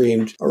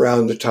streamed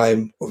around the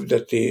time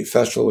that the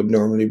festival would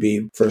normally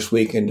be, first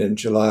weekend in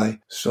July.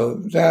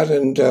 So that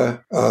and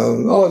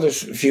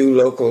there's a few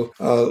local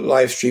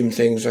live stream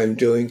things I'm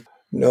doing.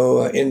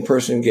 No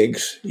in-person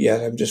gigs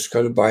yet. I'm just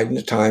kind of biding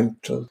the time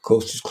till the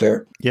coast is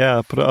clear.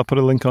 Yeah, I'll put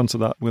a link onto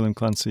that William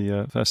Clancy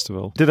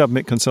festival. Did have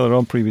Mick Kinsella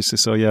on previously,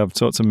 so yeah, I've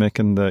talked to Mick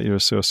and your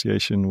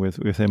association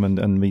with him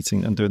and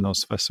meeting and doing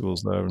those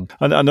festivals there.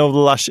 And over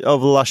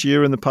the last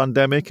year in the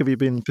pandemic, have you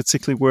been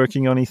particularly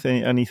working on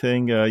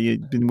anything?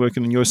 You've been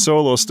working on your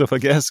solo stuff, I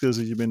guess, because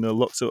you've been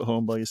locked at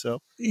home by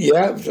yourself.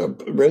 Yeah,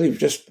 really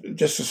just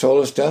the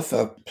solo stuff.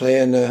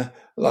 Playing a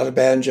lot of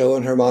banjo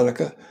and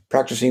harmonica,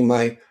 practicing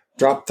my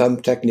drop thumb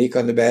technique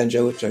on the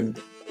banjo, which I'm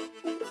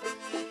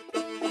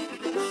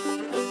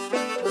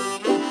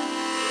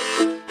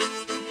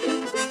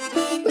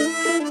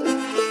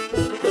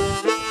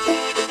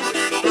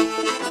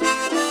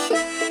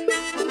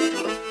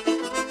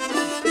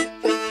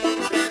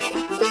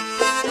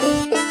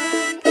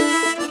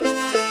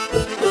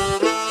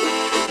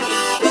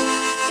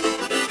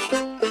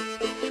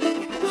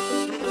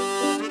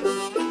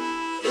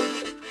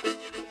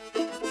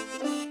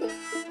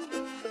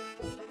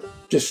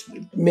just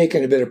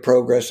making a bit of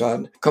progress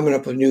on coming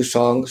up with new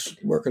songs,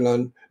 working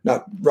on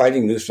not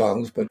writing new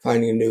songs, but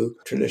finding new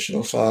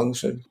traditional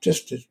songs, and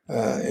just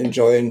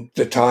enjoying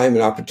the time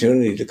and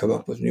opportunity to come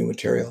up with new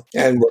material,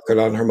 and working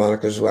on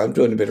harmonica as well. I'm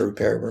doing a bit of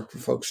repair work for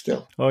folks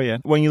still. Oh, yeah.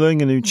 When you're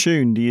learning a new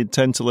tune, do you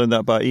tend to learn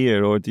that by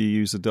ear, or do you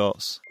use the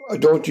dots? I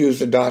don't use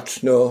the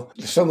dots, no.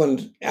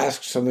 Someone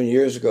asked someone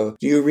years ago,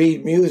 do you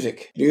read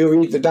music? Do you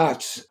read the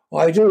dots?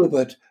 Well, I do,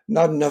 but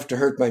not enough to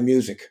hurt my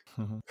music.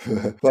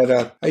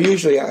 But I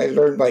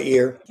learned by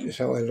ear. Is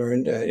how I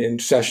learned in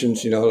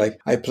sessions. Like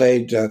I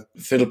played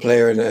fiddle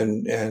player and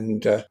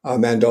a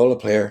mandola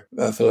player,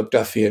 Philip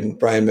Duffy and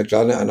Brian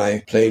McDonough, and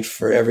I played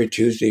for every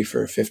Tuesday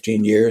for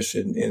 15 years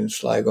in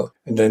Sligo.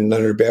 And then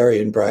Leonard Barry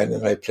and Brian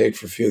and I played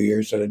for a few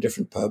years at a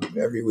different pub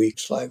every week,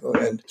 Sligo.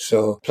 And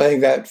so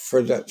playing that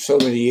for so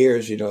many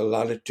years, a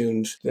lot of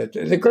tunes.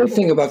 The great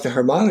thing about the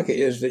harmonica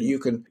is that you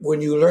can,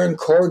 when you learn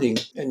chording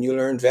and you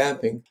learn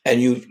vamping,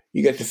 and you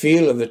get the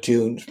feel of the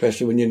tune,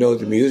 especially when you know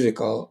the music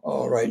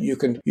all right, you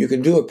can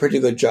do a pretty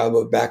good job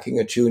of backing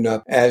a tune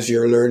up as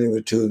you're learning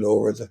the tune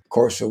over the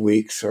course of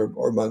weeks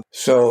or months.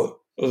 So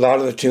a lot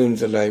of the tunes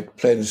that I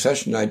played in the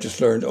session, I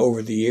just learned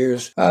over the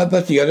years.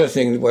 But the other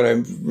thing, when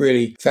I'm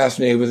really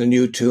fascinated with a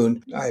new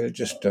tune, I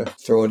just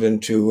throw it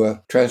into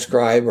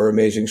Transcribe or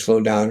Amazing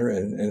Slowdowner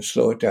and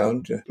slow it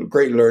down. A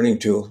great learning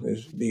tool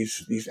is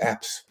these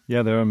apps.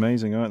 Yeah, they're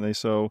amazing, aren't they?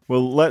 So,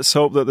 well, let's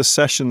hope that the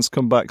sessions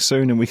come back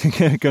soon and we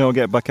can all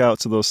get back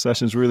out to those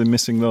sessions. Really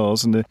missing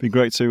those, and it'd be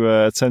great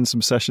to attend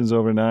some sessions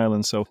over in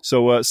Ireland. So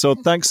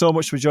thanks so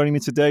much for joining me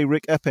today,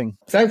 Rick Epping.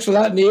 Thanks a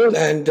lot, Neil.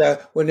 And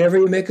whenever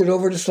you make it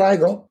over to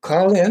Sligo,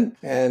 call in.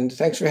 And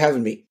thanks for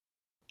having me.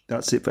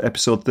 That's it for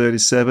episode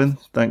 37.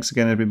 Thanks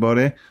again,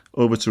 everybody.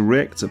 Over to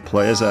Rick to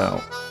play us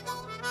out.